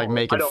you can like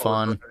make I it don't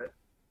fun. regret it.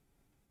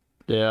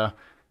 Yeah.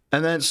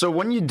 And then, so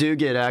when you do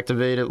get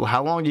activated,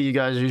 how long do you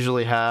guys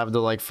usually have to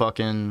like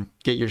fucking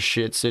get your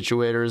shit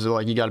situated? Or is it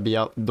like you got to be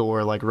out the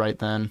door like right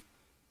then?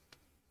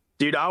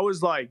 Dude, I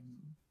was like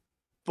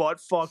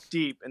butt fuck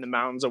deep in the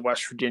mountains of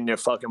West Virginia,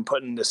 fucking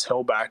putting this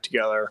hill back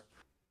together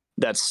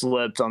that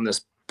slipped on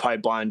this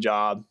pipeline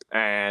job,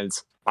 and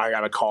I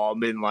got a call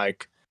being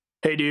like,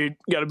 "Hey, dude,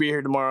 got to be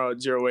here tomorrow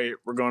at 08.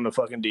 We're going to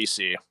fucking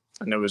DC."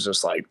 And it was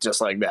just like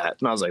that.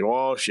 And I was like,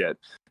 "Whoa, shit!"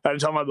 I had to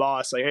tell my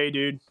boss, like, "Hey,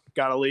 dude,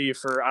 gotta leave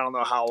for I don't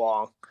know how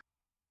long."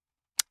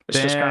 It's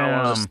just kind of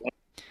one of those.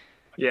 Damn.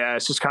 Yeah,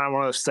 it's just kind of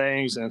one of those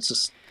things, and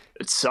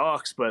it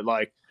sucks, but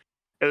like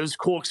it was a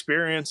cool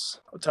experience.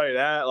 I'll tell you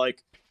that.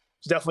 Like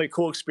it's definitely a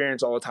cool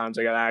experience all the times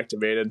I got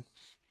activated.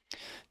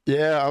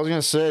 Yeah, I was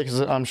gonna say because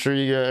I'm sure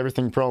you got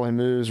everything probably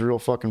moves real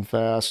fucking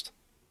fast.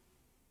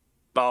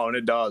 Oh, and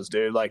it does,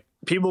 dude. Like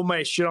people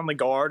may shit on the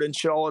guard and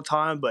shit all the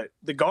time, but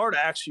the guard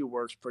actually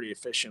works pretty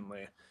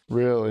efficiently.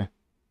 Really.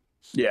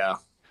 Yeah.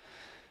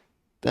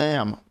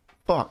 Damn.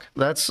 Fuck.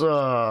 That's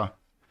I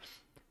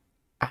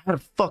had a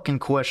fucking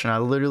question. I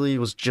literally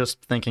was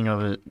just thinking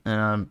of it,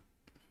 and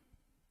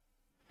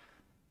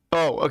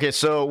oh, okay.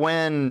 So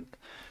when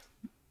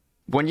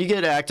you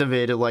get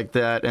activated like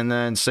that, and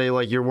then say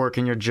like you're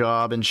working your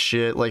job and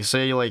shit, like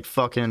say like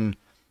fucking,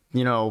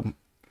 you know,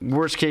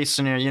 worst case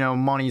scenario, you know,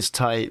 money's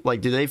tight.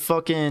 Like, do they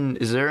fucking?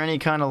 Is there any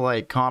kind of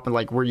like comp,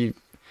 like where you,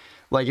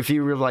 like if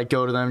you were like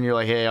go to them and you're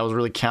like, hey, I was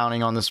really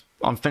counting on this,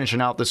 I'm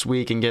finishing out this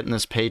week and getting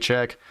this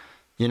paycheck,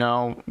 you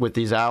know, with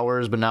these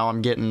hours, but now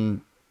I'm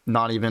getting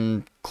not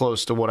even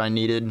close to what I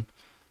needed.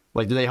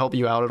 Like, do they help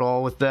you out at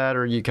all with that,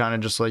 or you kind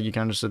of just like you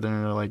kind of sit there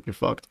and you're like, you're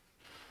fucked?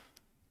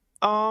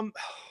 Um.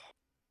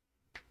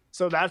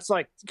 So that's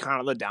like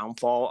kind of the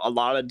downfall. A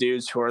lot of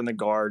dudes who are in the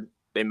guard,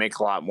 they make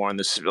a lot more in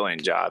the civilian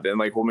job. And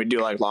like when we do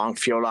like long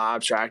field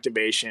ops or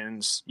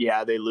activations,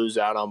 yeah, they lose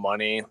out on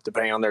money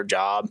depending on their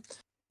job.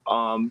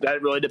 That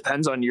really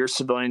depends on your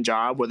civilian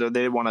job, whether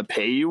they want to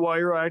pay you while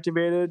you're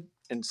activated.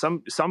 And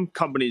some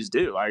companies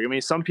do. Like, I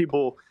mean, some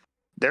people,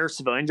 their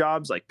civilian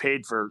jobs like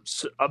paid for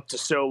up to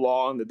so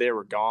long that they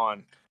were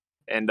gone.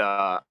 And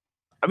I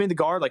mean, the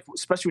guard, like,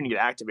 especially when you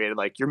get activated,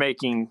 like, you're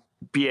making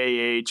BAH,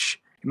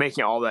 you're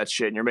making all that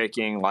shit, and you're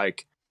making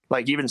like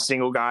even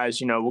single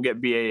guys, will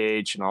get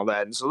BAH and all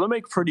that, and so they'll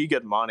make pretty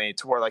good money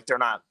to where like they're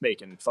not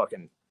making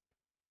fucking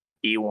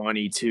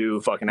E1,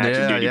 E2, fucking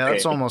active duty pay.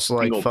 That's almost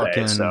like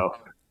fucking. So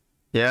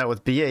yeah,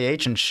 with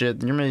BAH and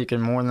shit, you're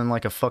making more than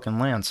like a fucking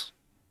Lance.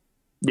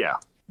 Yeah.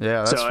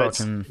 Yeah, that's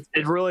fucking.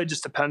 It really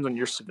just depends on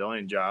your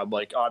civilian job.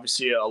 Like,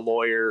 obviously, a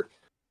lawyer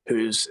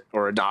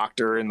or a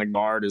doctor in the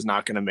guard is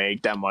not going to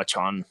make that much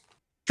on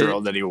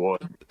drill that he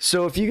would.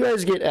 So if you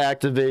guys get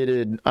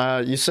activated,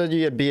 you said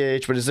you get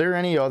BAH, but is there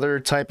any other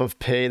type of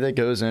pay that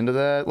goes into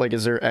that? Like,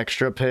 is there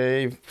extra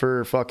pay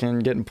for fucking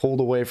getting pulled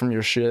away from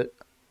your shit?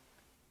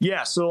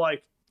 Yeah, so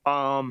like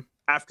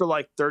after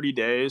like 30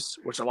 days,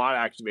 which a lot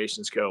of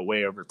activations go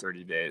way over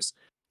 30 days,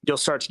 you'll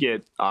start to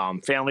get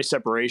family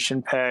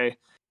separation pay.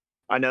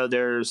 I know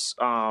there's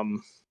a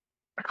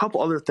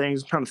couple other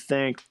things I'm trying to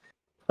think.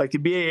 Like the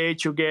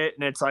BAH you'll get,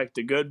 and it's like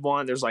the good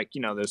one. There's like,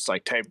 there's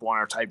like type 1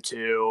 or type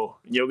 2.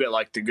 You'll get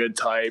like the good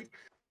type.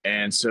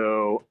 And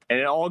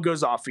it all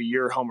goes off of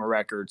your home of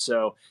record.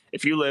 So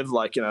if you live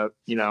like in a,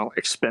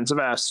 expensive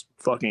ass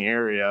fucking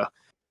area,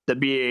 the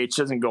BAH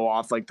doesn't go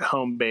off like the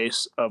home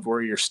base of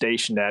where you're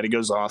stationed at. It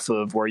goes off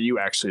of where you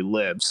actually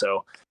live.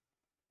 So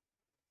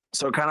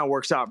it kind of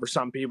works out for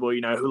some people,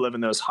 who live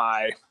in those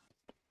high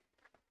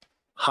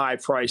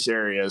price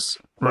areas.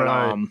 But,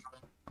 right.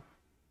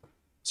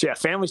 So yeah,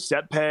 family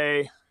step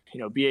pay,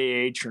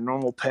 BAH or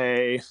normal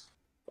pay.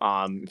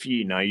 If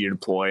you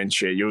deploy and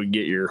shit, you'll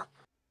get your,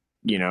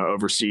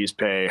 overseas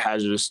pay,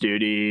 hazardous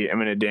duty,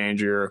 imminent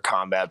danger,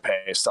 combat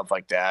pay, stuff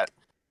like that.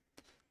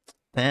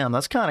 Damn,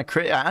 that's kind of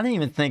crazy. I didn't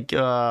even think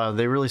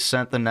they really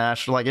sent the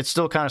national. Like, it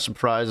still kind of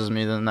surprises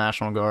me that the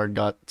National Guard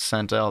got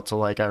sent out to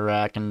like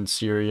Iraq and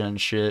Syria and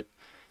shit.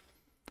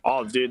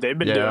 Oh, dude, they've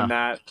been doing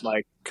that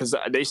like because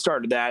they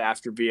started that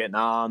after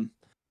Vietnam.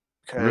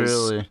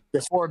 Really?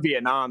 Before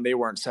Vietnam, they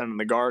weren't sending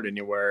the guard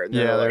anywhere. And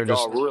yeah, they're like,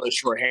 just, we're really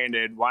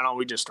short-handed. Why don't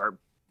we just start,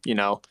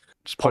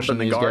 just pushing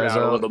the guard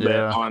out a little bit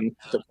on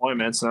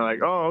deployments? And they're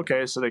like, oh,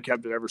 okay. So they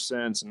kept it ever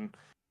since. And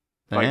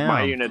like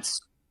my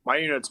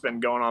unit's been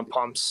going on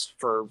pumps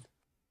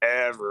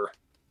forever.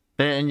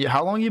 And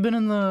how long you been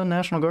in the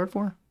National Guard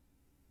for?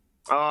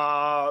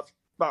 About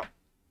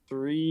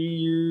 3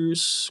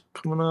 years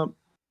coming up.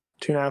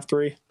 2.5,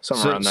 3,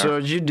 somewhere around there.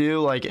 So did you do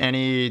like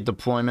any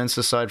deployments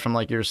aside from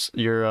like your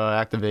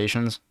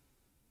activations?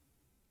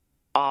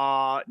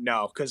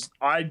 No, because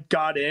I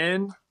got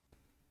in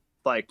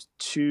like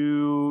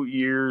 2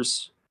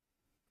 years,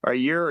 or a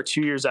year or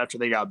 2 years after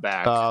they got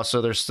back.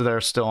 So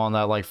they're still on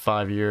that like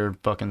 5-year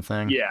fucking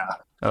thing. Yeah.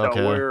 Okay.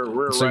 So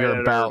we're so right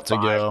you're about to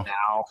go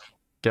now.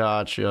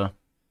 Gotcha.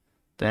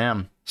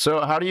 Damn. So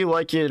how do you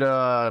like it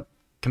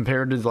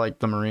compared to like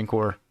the Marine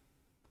Corps?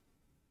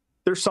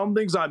 There's some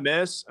things I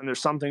miss and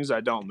there's some things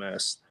I don't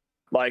miss.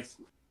 Like,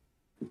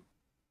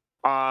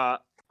 I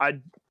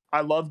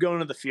love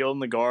going to the field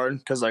in the guard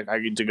because like I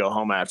get to go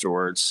home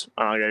afterwards.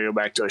 I gotta go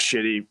back to a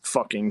shitty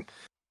fucking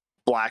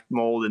black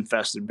mold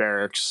infested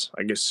barracks.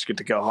 I just get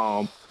to go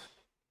home.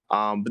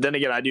 But then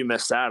again, I do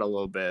miss that a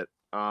little bit.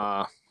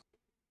 The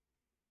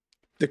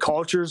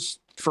cultures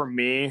for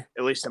me,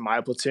 at least in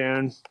my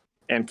platoon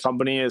and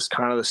company, is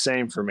kind of the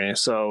same for me.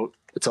 So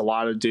it's a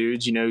lot of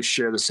dudes,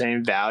 share the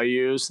same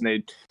values and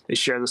they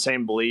share the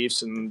same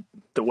beliefs, and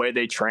the way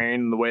they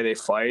train and the way they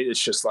fight.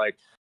 It's just like,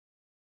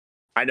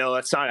 I know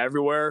that's not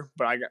everywhere,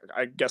 but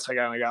I guess I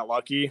kind of got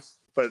lucky.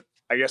 But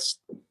I guess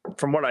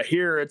from what I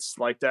hear, it's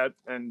like that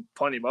in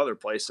plenty of other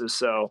places.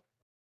 So,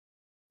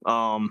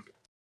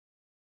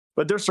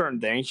 but there's certain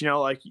things,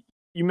 like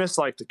you miss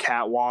like the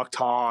catwalk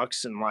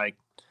talks and like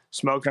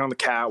smoking on the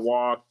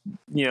catwalk,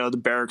 the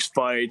barracks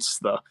fights,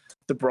 the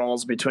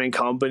brawls between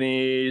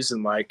companies,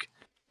 and like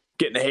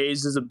getting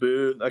hazed as a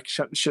boot. Like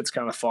shit's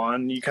kind of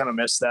fun. You kind of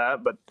miss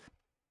that, but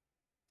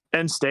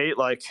end state,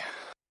 like,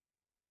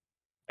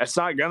 it's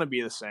not gonna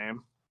be the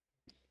same.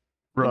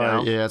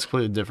 Right. Yeah, it's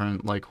completely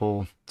different. Like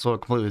it's a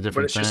completely different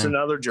but it's thing. Just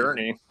another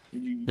journey.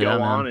 You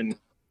go on and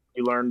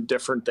you learn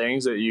different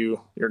things that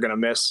you're gonna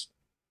miss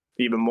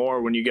even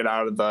more when you get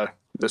out of the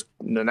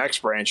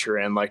next branch you're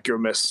in. Like, you'll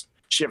miss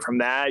shit from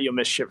that. You'll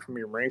miss shit from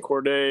your Marine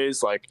Corps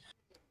days. Like,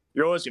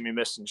 you're always gonna be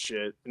missing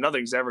shit.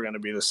 Nothing's ever gonna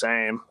be the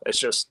same. It's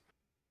just.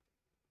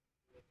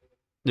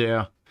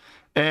 Yeah.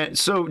 And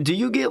so do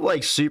you get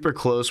like super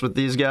close with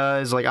these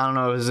guys? Like, I don't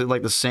know, is it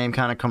like the same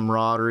kind of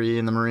camaraderie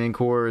in the Marine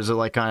Corps? Is it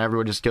like kind of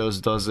everyone just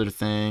does their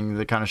thing,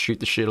 they kind of shoot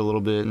the shit a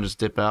little bit and just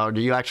dip out? Or do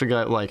you actually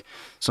got like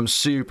some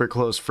super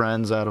close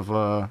friends out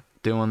of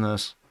doing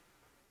this?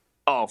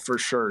 Oh, for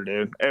sure,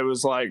 dude.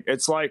 It's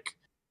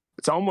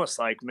almost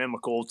like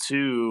mimical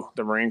to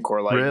the Marine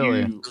Corps. Like,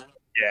 really?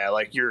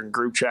 Like you're in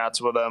group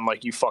chats with them,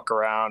 like you fuck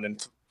around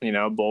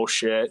and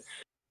bullshit.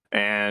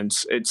 And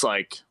it's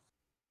like,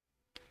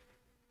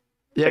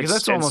 yeah, because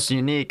that's almost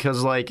unique,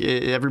 because like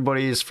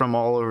everybody's from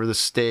all over the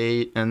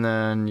state, and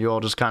then you all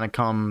just kind of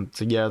come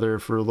together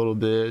for a little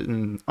bit.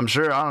 And I'm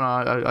sure,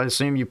 I don't know, I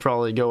assume you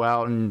probably go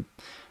out and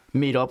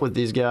meet up with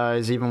these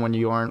guys even when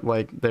you aren't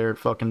like there at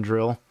fucking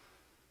drill?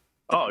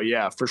 Oh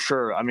yeah, for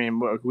sure. I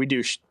mean, we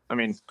do. I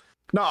mean,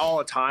 not all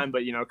the time,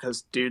 but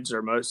because dudes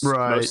are most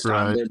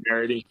time they're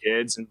married and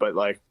kids, but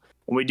like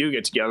when we do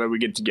get together,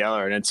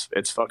 and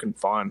it's fucking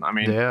fun. I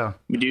mean, yeah,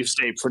 we do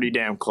stay pretty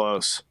damn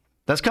close.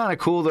 That's kind of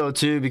cool though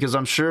too, because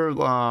I'm sure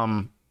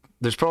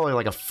there's probably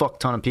like a fuck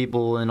ton of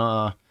people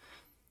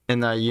in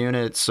that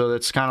unit, so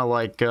it's kind of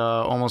like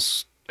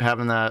almost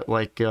having that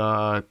like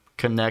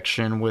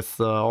connection with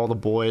all the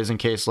boys in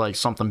case like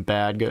something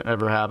bad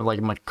ever happened,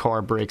 like my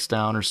car breaks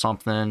down or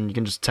something. You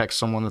can just text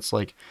someone that's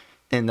like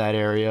in that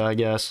area, I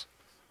guess.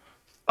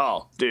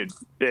 Oh, dude,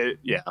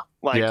 yeah,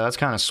 like yeah, that's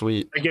kind of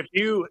sweet. Like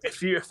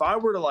if I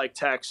were to like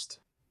text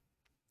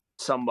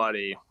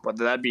somebody,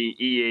 whether that be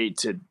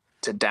E8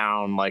 to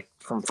down, like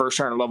from first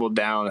starter level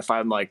down, if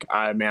I'm like,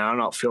 I'm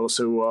not feeling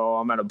so well,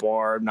 I'm at a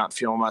bar, I'm not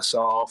feeling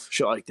myself,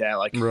 shit like that,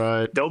 like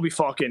right, they'll be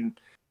fucking.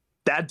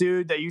 That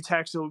dude that you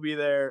texted will be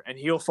there, and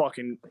he'll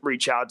fucking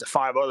reach out to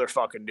 5 other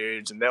fucking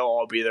dudes, and they'll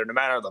all be there, no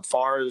matter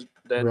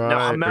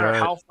no matter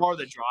how far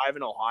the drive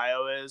in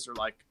Ohio is, or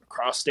like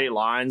across state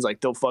lines,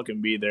 like they'll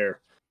fucking be there.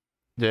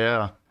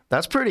 Yeah,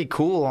 that's pretty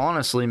cool,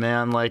 honestly,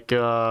 man. Like,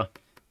 yeah,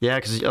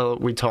 because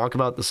we talk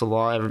about this a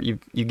lot. You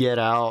get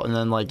out, and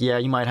then like, yeah,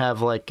 you might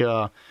have like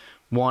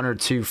 1 or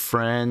 2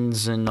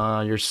 friends in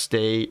your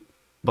state.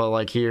 But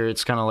like here,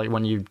 it's kind of like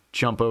when you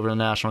jump over the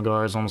National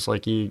Guard, it's almost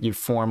like you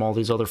form all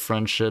these other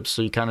friendships.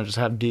 So you kind of just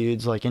have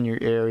dudes like in your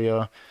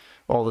area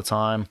all the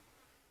time.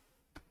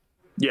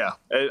 Yeah,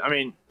 I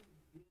mean,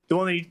 the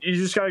only you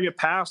just gotta get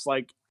past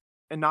like,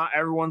 and not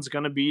everyone's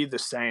gonna be the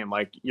same.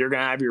 Like you're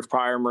gonna have your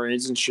prior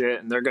Marines and shit,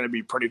 and they're gonna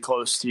be pretty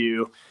close to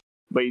you.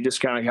 But you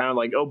just kind of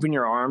like open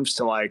your arms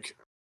to like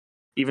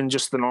even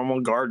just the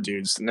normal Guard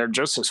dudes, and they're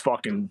just as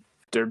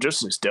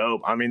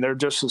dope. I mean, they're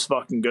just as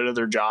fucking good at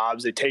their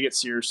jobs. They take it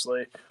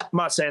seriously. I'm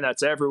not saying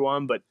that's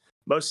everyone, but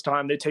most of the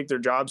time they take their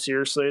job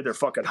seriously. They're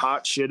fucking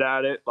hot shit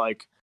at it.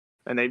 Like,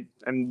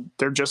 and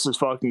they're just as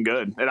fucking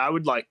good. And I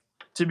would like,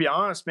 to be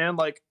honest, man,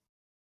 like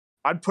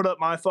I'd put up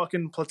my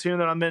fucking platoon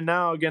that I'm in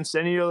now against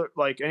any other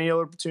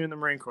platoon in the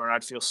Marine Corps, and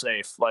I'd feel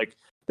safe. Like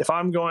if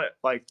I'm going,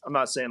 like, I'm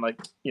not saying like,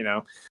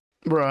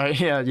 right.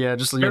 Yeah.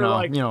 Just, like, what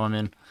I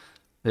mean.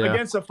 Yeah.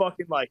 Against a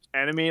fucking like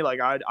enemy, like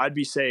I'd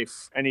be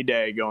safe any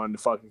day going to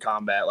fucking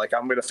combat. Like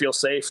I'm gonna feel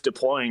safe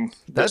deploying.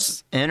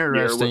 That's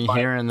interesting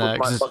hearing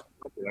that.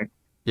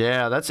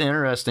 Yeah, that's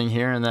interesting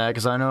hearing that,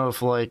 because I know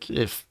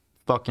if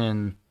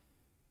fucking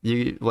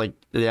you like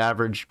the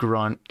average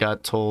grunt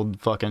got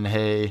told fucking,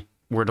 hey,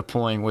 we're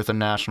deploying with a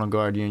National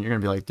Guard unit, you're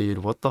gonna be like, dude,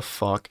 what the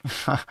fuck?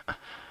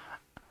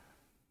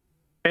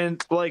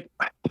 And like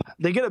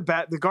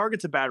the Guard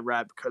gets a bad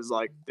rap because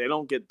like they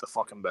don't get the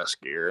fucking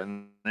best gear,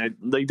 and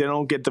they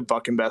don't get the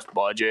fucking best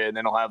budget, and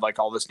they don't have like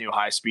all this new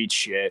high speed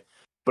shit.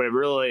 But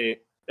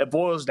it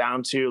boils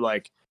down to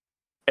like,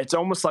 it's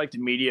almost like the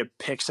media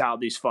picks out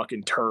these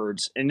fucking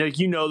turds, and like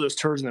those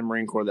turds in the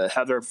Marine Corps that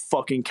have their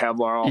fucking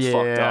Kevlar all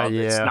fucked up.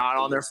 Yeah. It's not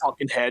on their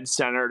fucking head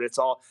centered. It's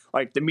all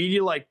like the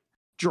media like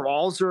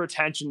draws their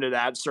attention to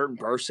that certain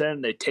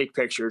person. They take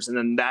pictures, and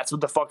then that's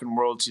what the fucking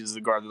world sees as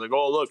the Guard. They're like,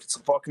 oh look, it's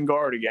a fucking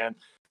Guard again.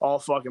 All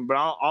fucking.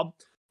 But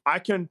I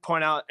can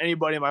point out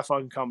anybody in my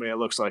fucking company that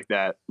looks like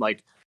that.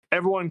 Like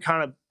everyone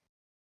kind of,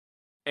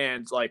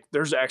 and like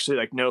there's actually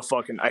like no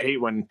fucking. I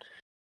hate when,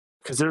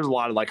 because there's a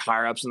lot of like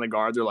higher ups in the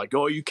Guard. They're like,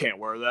 oh, you can't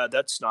wear that.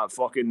 That's not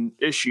fucking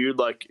issued.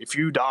 Like if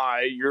you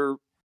die, your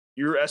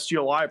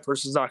SGLI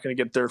person's not going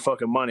to get their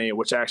fucking money.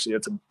 Which actually,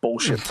 that's a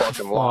bullshit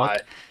fucking lie.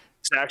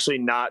 It's actually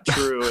not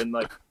true. And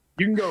like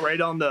you can go right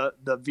on the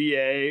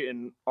VA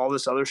and all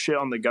this other shit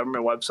on the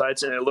government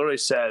websites, and it literally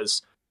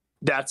says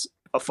that's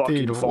a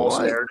fucking false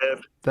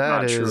narrative.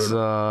 That is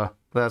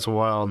that's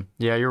wild.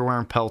 Yeah, you're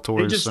wearing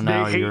Peltors, so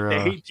now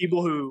they hate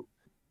people who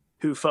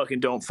fucking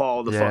don't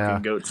follow the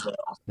fucking goat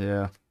trail.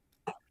 Yeah.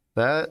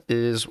 That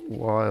is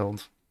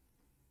wild.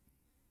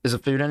 Is the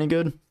food any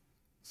good?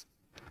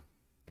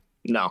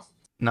 No.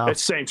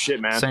 It's same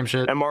shit, man. Same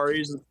shit.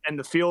 MREs in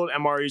the field,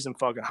 MREs and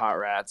fucking hot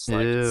rats.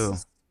 Like, ew.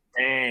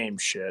 Same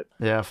shit.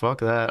 Yeah, fuck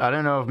that. I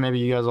didn't know if maybe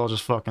you guys all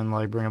just fucking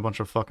like bring a bunch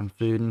of fucking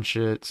food and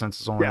shit, since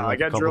it's only like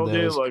a couple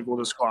days. Like we'll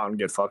just go out and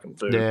get fucking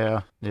food.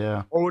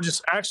 Yeah. Or we'll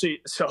just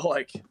so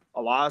like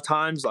a lot of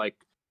times like,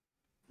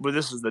 but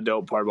this is the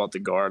dope part about the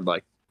Guard,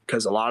 like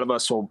because some of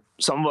us will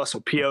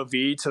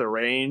POV to the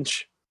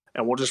range.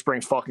 And we'll just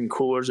bring fucking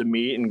coolers of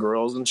meat and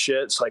grills and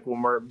shit. It's like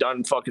when we're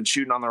done fucking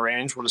shooting on the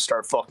range, we'll just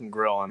start fucking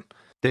grilling.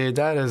 Dude,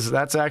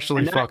 that's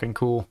actually fucking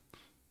cool.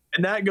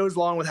 And that goes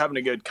along with having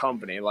a good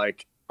company.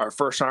 Like our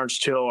first sergeant's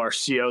chill, our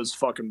CO's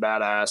fucking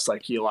badass.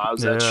 Like he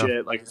allows that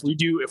shit. Like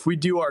if we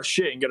do our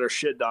shit and get our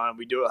shit done,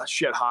 we do our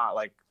shit hot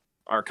like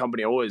our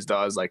company always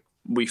does. Like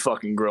we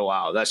fucking grill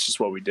out. That's just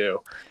what we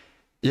do.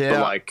 Yeah.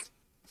 But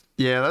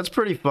yeah, that's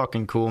pretty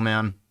fucking cool,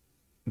 man.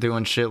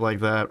 Doing shit like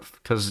that,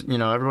 because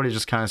everybody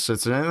just kind of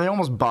sits in and they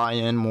almost buy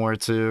in more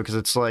too, because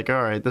it's like,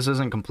 all right, this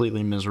isn't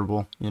completely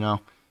miserable. Yeah,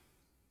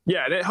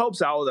 and it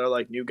helps out with our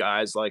like new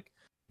guys. Like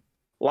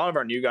a lot of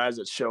our new guys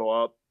that show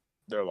up,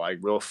 they're like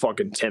real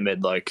fucking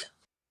timid. Like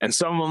And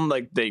some of them,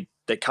 like, they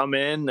come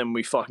in and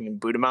we fucking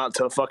boot them out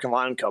to a fucking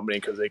line company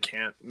because they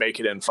can't make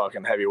it in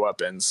fucking heavy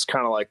weapons.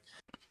 Kind of like,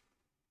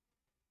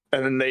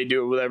 and then they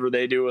do whatever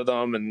they do with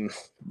them, and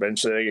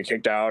eventually they get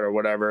kicked out or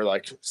whatever.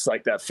 Like, it's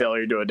like that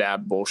failure to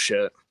adapt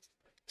bullshit.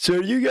 So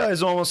you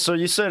guys almost, so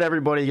you said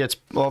everybody gets,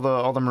 all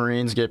the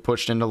Marines get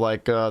pushed into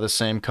like the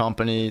same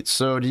company.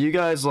 So do you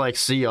guys like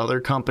see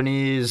other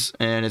companies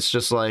and it's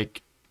just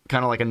like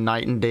kind of like a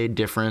night and day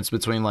difference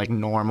between like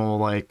normal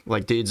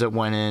like dudes that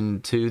went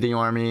into the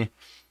Army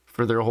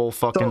for their whole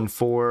fucking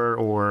four,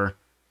 or?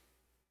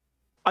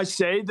 I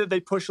say that they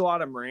push a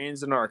lot of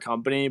Marines into our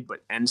company, but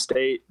end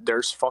state,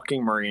 there's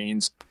fucking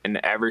Marines in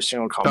every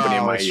single company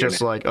in my it's unit.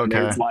 just like,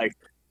 okay.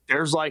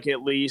 There's like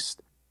at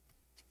least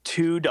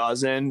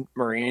 24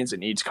 Marines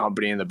in each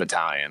company in the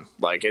battalion.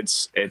 Like,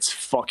 it's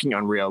fucking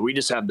unreal. We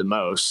just have the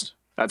most.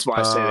 That's why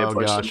I say they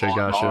push them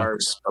on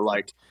ours. But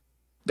like,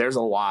 there's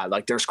a lot.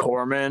 Like, there's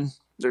corpsmen.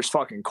 There's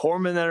fucking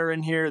corpsmen that are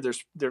in here.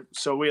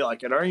 So we,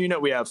 like, at our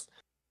unit, we have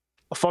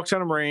a fuck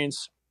ton of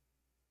Marines,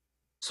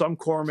 some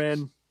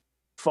corpsmen,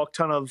 fuck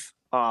ton of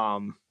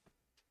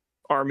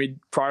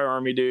prior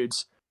Army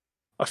dudes,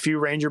 a few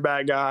Ranger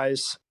bad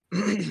guys,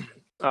 few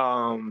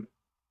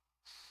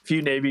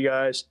Navy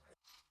guys.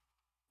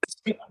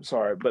 I'm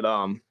sorry, but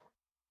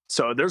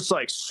so there's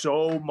like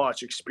so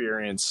much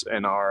experience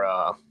in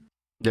our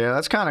yeah,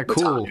 that's kind of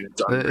cool.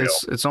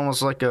 It's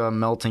almost like a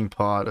melting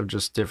pot of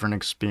just different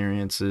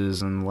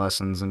experiences and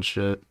lessons and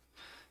shit.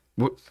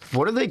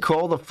 What do they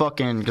call the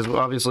fucking, because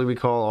obviously we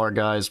call our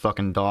guys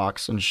fucking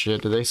docs and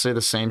shit. Do they say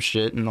the same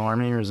shit in the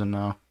Army, or is it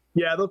no?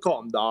 Yeah, they'll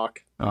call them doc.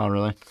 Oh,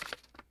 really?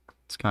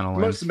 It's kind of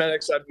lame. Most of the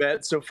medics I've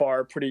met so far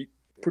are pretty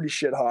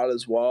shit hot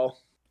as well.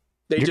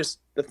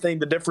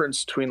 The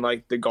difference between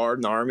like the Guard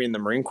and the Army and the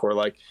Marine Corps,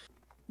 like,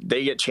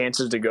 they get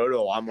chances to go to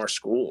a lot more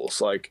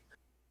schools. Like,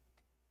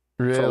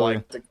 really? For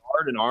like the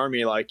Guard and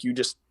Army, like, you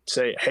just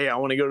say, hey, I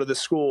want to go to this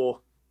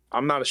school.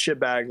 I'm not a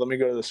shitbag. Let me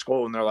go to the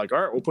school. And they're like, all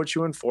right, we'll put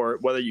you in for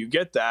it. Whether you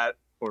get that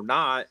or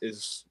not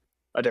is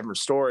a different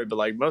story. But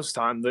like, most of the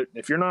time,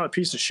 if you're not a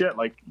piece of shit,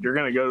 like, you're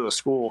going to go to the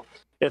school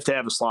if they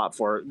have a slot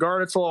for it.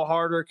 Guard, it's a little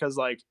harder because,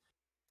 like,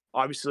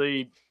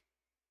 obviously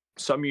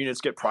some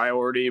units get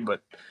priority,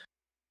 but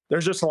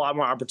there's just a lot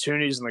more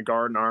opportunities in the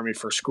Guard and Army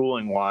for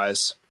schooling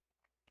wise,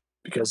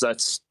 because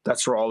that's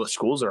where all the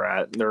schools are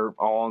at. They're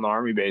all on the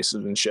Army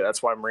bases and shit.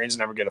 That's why Marines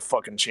never get a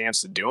fucking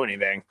chance to do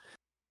anything.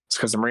 It's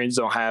because the Marines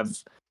don't have,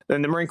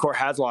 and the Marine Corps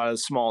has a lot of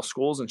small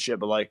schools and shit,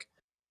 but like,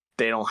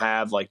 they don't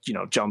have, like, you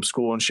know, jump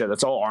school and shit.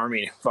 That's all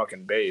Army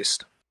fucking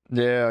based.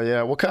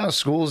 Yeah. What kind of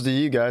schools do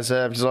you guys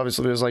have? Because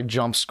obviously there's like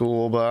jump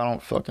school, but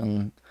I've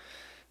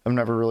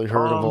never really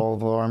heard of all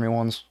the Army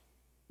ones.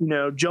 You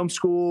know, jump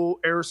school,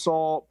 air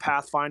assault,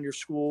 Pathfinder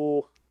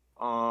school.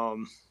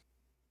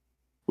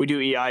 We do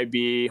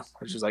EIB,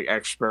 which is like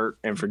expert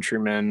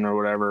infantryman or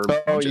whatever.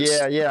 Oh,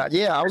 yeah.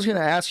 I was going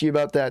to ask you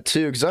about that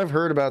too, because I've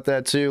heard about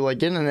that too. Like,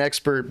 getting an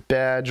expert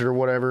badge or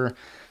whatever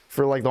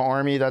for like the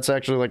Army, that's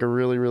actually like a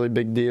really, really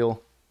big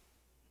deal.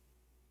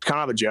 It's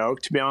kind of a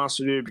joke, to be honest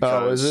with you.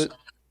 Because is it?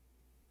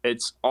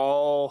 It's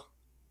all,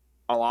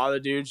 a lot of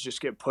the dudes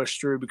just get pushed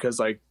through because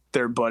like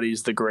their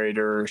buddy's the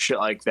grader, shit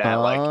like that.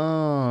 Like,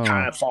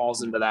 kind of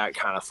falls into that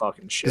kind of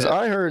fucking shit. 'Cause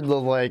I heard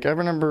I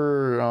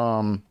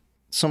remember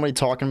somebody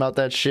talking about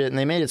that shit, and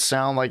they made it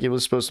sound like it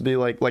was supposed to be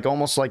like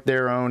almost like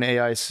their own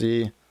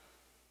AIC.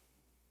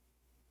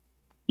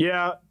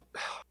 Yeah,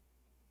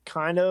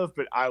 kind of,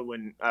 but I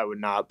would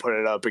not put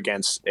it up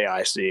against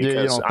AIC.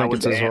 Yeah, you don't think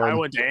it's as hard. I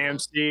went to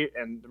AMC,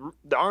 and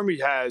the Army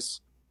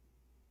has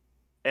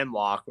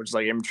MLOC, which is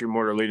like Infantry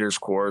Mortar Leaders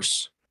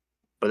course,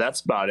 but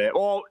that's about it.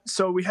 Well,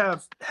 so we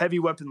have Heavy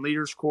Weapon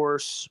Leaders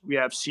course, we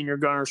have Senior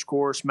Gunners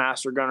course,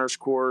 Master Gunners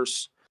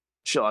course,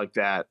 shit like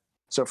that.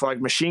 So for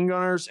like machine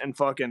gunners and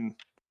fucking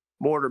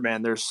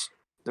mortarmen,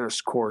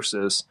 there's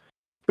courses.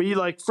 But you,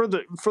 like, for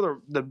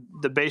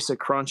the basic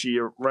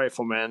crunchy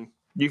rifleman,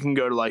 you can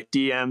go to like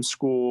DM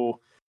school.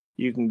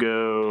 You can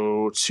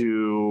go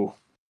to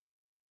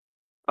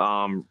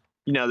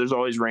there's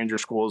always Ranger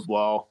school as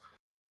well.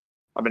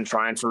 I've been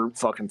trying for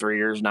fucking 3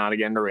 years now to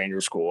get into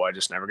Ranger school. I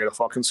just never get a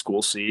fucking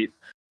school seat.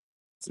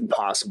 It's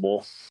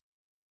impossible.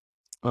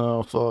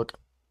 Oh, fuck.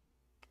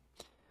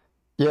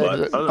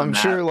 Yeah, I'm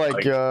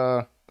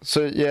sure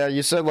so yeah,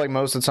 you said like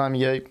most of the time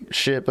you get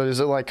shit, but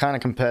is it like kind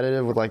of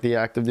competitive with like the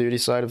active duty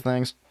side of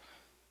things?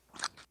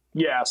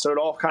 Yeah, so it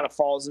all kind of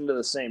falls into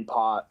the same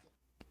pot.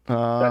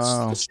 That's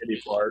the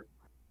shitty part.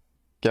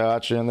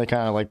 Gotcha, and they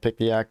kind of like pick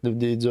the active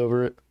dudes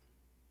over it?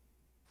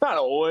 Not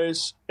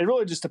always. It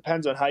really just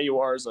depends on how you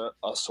are as a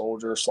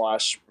soldier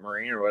 /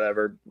 Marine or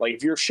whatever. Like,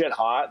 if you're shit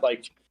hot,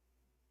 like,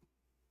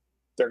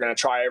 they're going to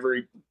try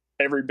every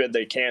bit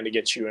they can to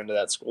get you into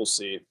that school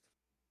seat.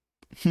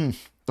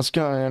 That's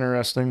kind of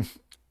interesting.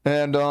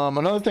 And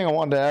another thing I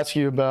wanted to ask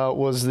you about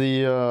was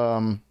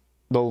the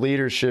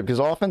leadership, because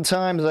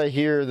oftentimes I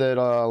hear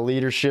that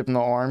leadership in the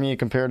Army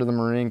compared to the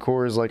Marine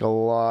Corps is like a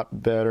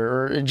lot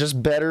better, or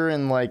just better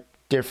in like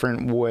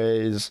different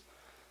ways.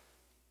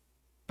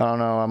 I don't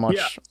know how much.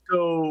 Yeah,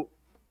 so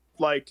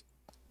like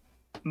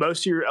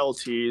most of your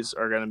LTs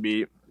are going to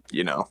be,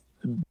 you know,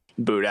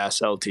 boot ass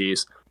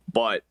LTs.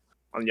 But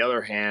on the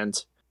other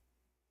hand,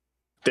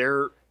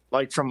 they're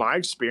like, from my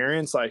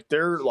experience, like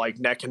they're like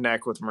neck and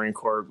neck with Marine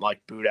Corps,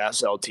 like boot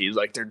ass LTs.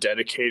 Like they're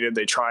dedicated.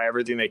 They try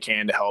everything they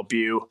can to help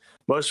you.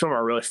 Most of them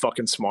are really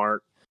fucking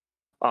smart.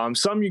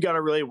 Some you got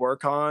to really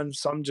work on.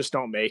 Some just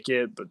don't make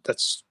it, but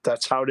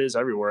that's how it is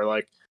everywhere.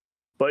 Like,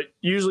 but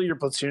usually your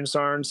platoon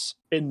sergeants,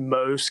 in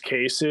most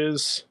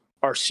cases,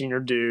 are senior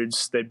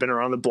dudes. They've been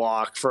around the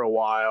block for a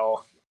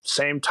while.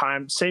 Same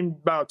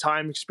amount of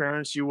time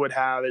experience you would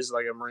have as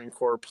like a Marine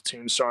Corps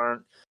platoon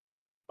sergeant.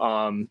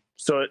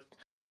 So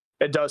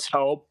it does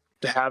help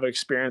to have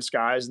experienced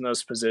guys in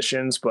those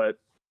positions, but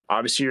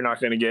obviously you're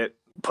not going to get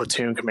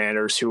platoon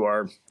commanders who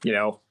are, you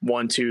know,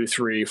 1, 2,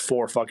 3,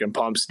 4 fucking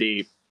pumps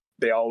deep.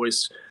 They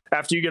always,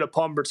 after you get a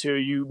pump or two,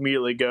 you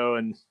immediately go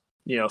and,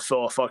 you know,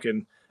 fill a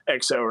fucking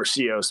XO or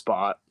CO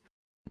spot.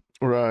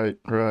 Right.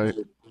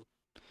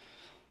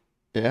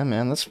 Yeah,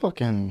 man, that's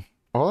fucking.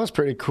 Oh, that's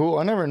pretty cool.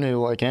 I never knew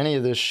like any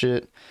of this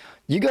shit.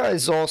 You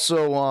guys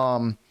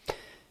also,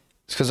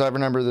 because I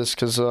remember this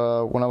because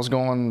when I was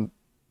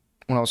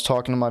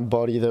talking to my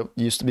buddy that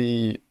used to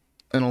be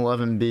in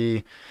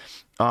 11B,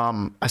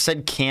 I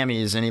said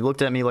camis and he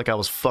looked at me like I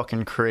was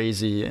fucking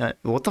crazy.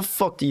 What the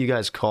fuck do you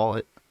guys call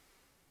it?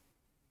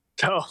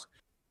 So,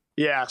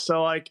 yeah.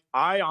 So, like,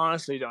 I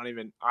honestly don't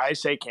even, I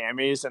say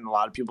camis and a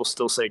lot of people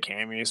still say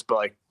camis, but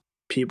like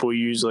people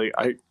usually,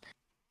 I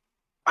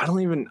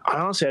don't even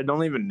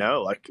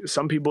know. Like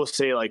some people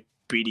say like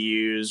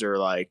BDUs or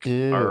like,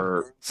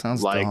 or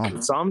sounds like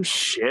dumb. some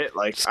shit.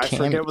 Like I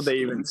forget what they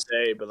even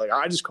say, but like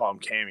I just call them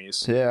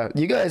camis. Yeah.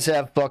 You guys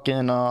have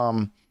fucking,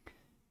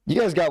 you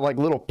guys got like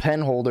little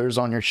pen holders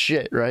on your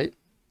shit, right?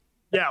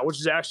 Yeah, which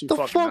is actually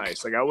fucking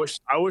nice. Like I wish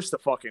the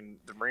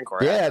Marine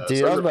Corps had those.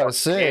 Dude, I was about to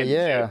say,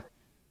 yeah.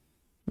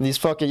 These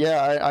fucking,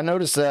 I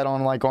noticed that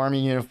on like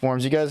Army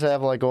uniforms. You guys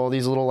have like all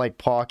these little like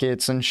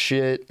pockets and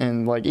shit,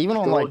 and like even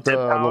on like the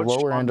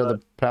lower end of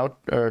the pouch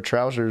or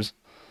trousers.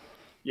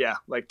 Yeah,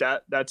 like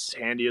that's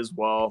handy as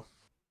well.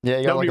 Yeah,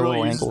 you got like a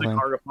little ankle thing. thing.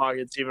 Cargo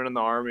pockets even in the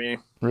Army.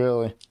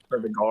 Really? For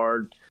the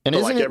guard. And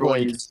isn't like it everyone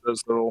like uses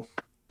those little?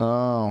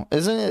 Oh,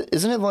 isn't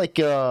it like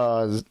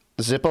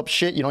zip up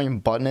shit? You don't even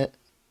button it.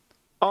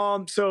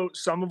 So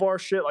some of our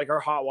shit, like our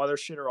hot weather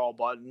shit, are all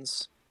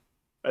buttons,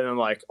 and then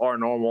like our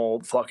normal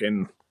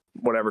fucking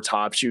whatever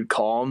tops you'd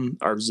call them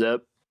are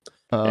zip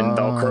and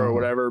Velcro or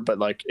whatever. But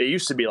like it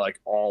used to be like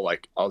all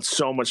like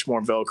so much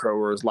more Velcro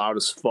where it was loud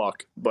as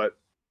fuck. But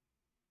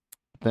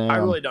I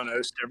really don't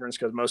notice the difference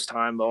because most of the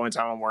time the only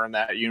time I'm wearing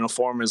that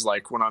uniform is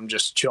like when I'm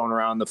just chilling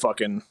around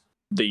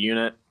the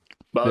unit.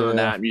 But other than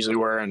that, I'm usually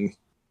wearing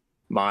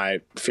my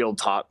field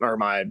top or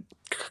my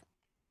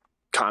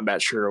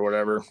combat shirt or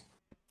whatever.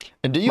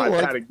 And do you my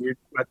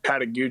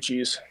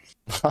Patagucci's?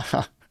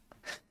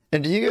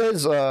 And do you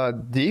guys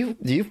do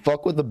you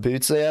fuck with the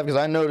boots they have? Because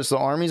I noticed the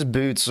Army's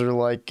boots are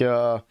like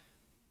for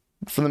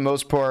the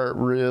most part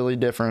really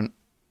different.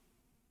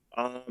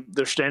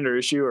 Their standard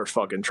issue are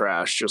fucking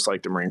trash, just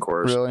like the Marine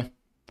Corps. Really?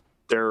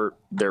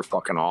 They're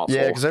fucking awful.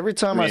 Yeah, because every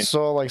time I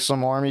saw like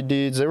some Army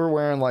dudes, they were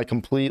wearing like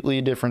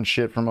completely different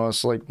shit from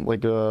us, like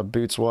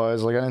boots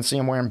wise. Like I didn't see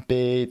them wearing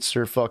Bates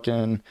or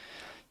fucking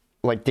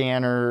like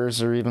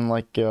Danners or even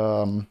like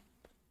the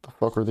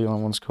fuck are the other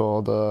ones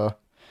called? The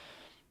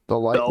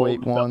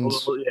lightweight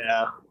ones.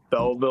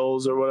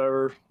 Bellevilles or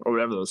whatever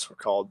those were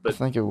called. But I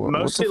think it was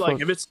mostly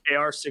like if it's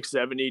AR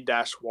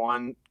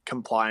 670-1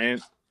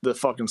 compliant, the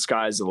fucking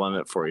sky's the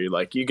limit for you.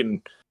 Like you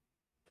can,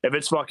 if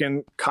it's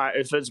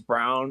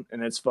brown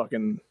and it's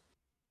fucking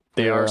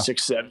AR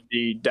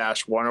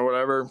 670-1 or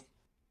whatever,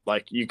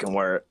 like you can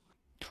wear it.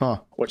 Huh.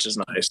 Which is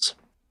nice.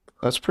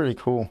 That's pretty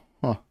cool.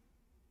 Huh.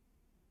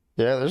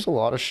 Yeah, there's a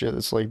lot of shit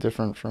that's like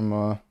different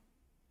from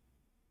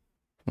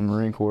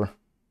Marine Corps.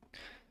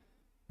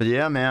 But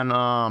yeah, man,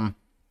 I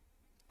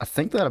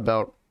think that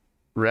about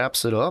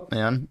wraps it up,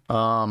 man.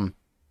 Trying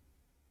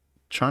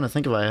to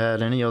think if I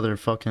had any other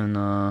fucking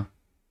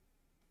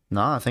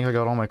I think I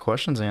got all my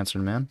questions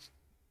answered, man.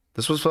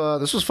 This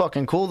was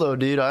fucking cool though,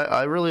 dude.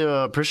 I really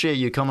appreciate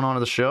you coming onto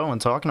the show and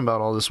talking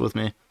about all this with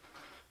me.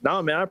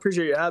 No, man, I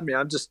appreciate you having me.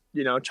 I'm just,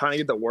 trying to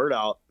get the word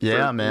out.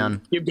 Yeah,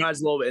 man. Give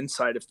guys a little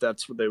insight if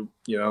that's what they,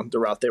 the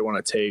route they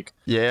want to take.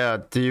 Yeah.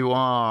 Do you,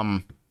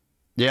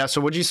 so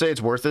would you say it's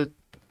worth it?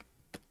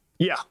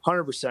 Yeah,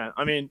 100%.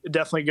 I mean, it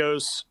definitely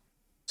goes.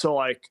 So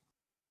like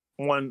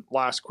one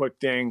last quick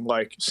thing,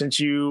 like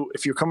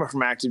if you're coming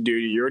from active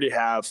duty, you already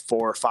have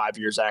 4 or 5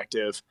 years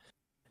active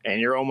and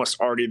you're almost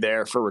already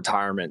there for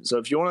retirement. So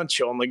if you want to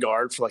chill in the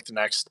guard for like the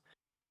next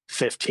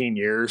 15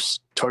 years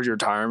towards your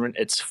retirement,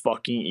 it's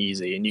fucking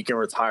easy. And you can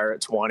retire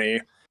at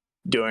 20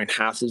 doing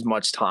half as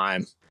much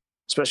time,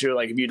 especially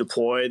like if you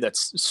deploy,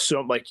 that's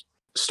so like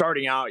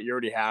starting out, you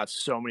already have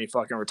so many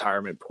fucking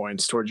retirement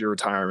points towards your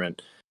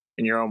retirement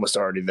and you're almost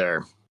already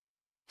there.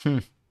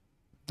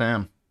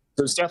 Damn.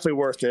 So it's definitely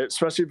worth it,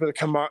 especially for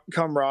the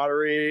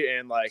camaraderie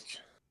and like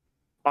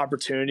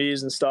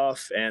opportunities and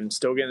stuff, and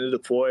still getting to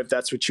deploy if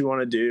that's what you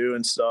want to do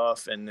and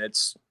stuff. And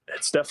it's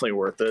definitely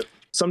worth it.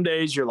 some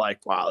days you're like,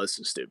 wow, this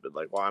is stupid.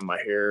 Like, why am I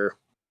here?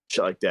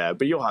 Shit like that.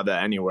 But you'll have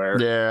that anywhere.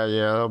 Yeah,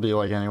 that'll be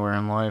like anywhere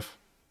in life.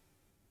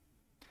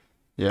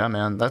 Yeah,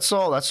 man, that's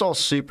all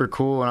super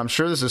cool, and I'm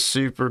sure this is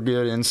super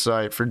good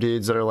insight for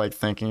dudes that are like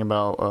thinking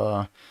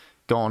about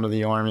going to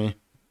the Army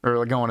or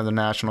like going to the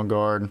National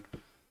Guard.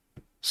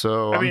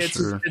 So I'm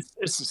sure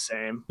it's the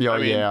same.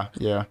 Yeah,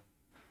 yeah.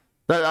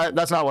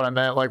 That's not what I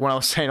meant. Like when I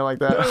was saying it like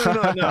that.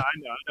 No. I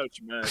know what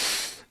you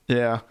meant.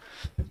 Yeah,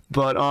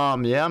 but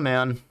yeah,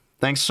 man.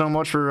 Thanks so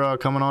much for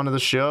coming on to the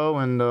show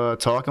and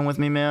talking with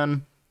me,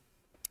 man.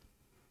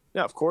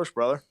 Yeah, of course,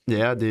 brother.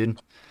 Yeah,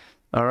 dude.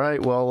 All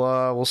right.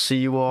 Well, we'll see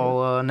you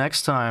all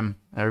next time.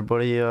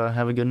 Everybody,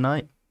 have a good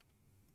night.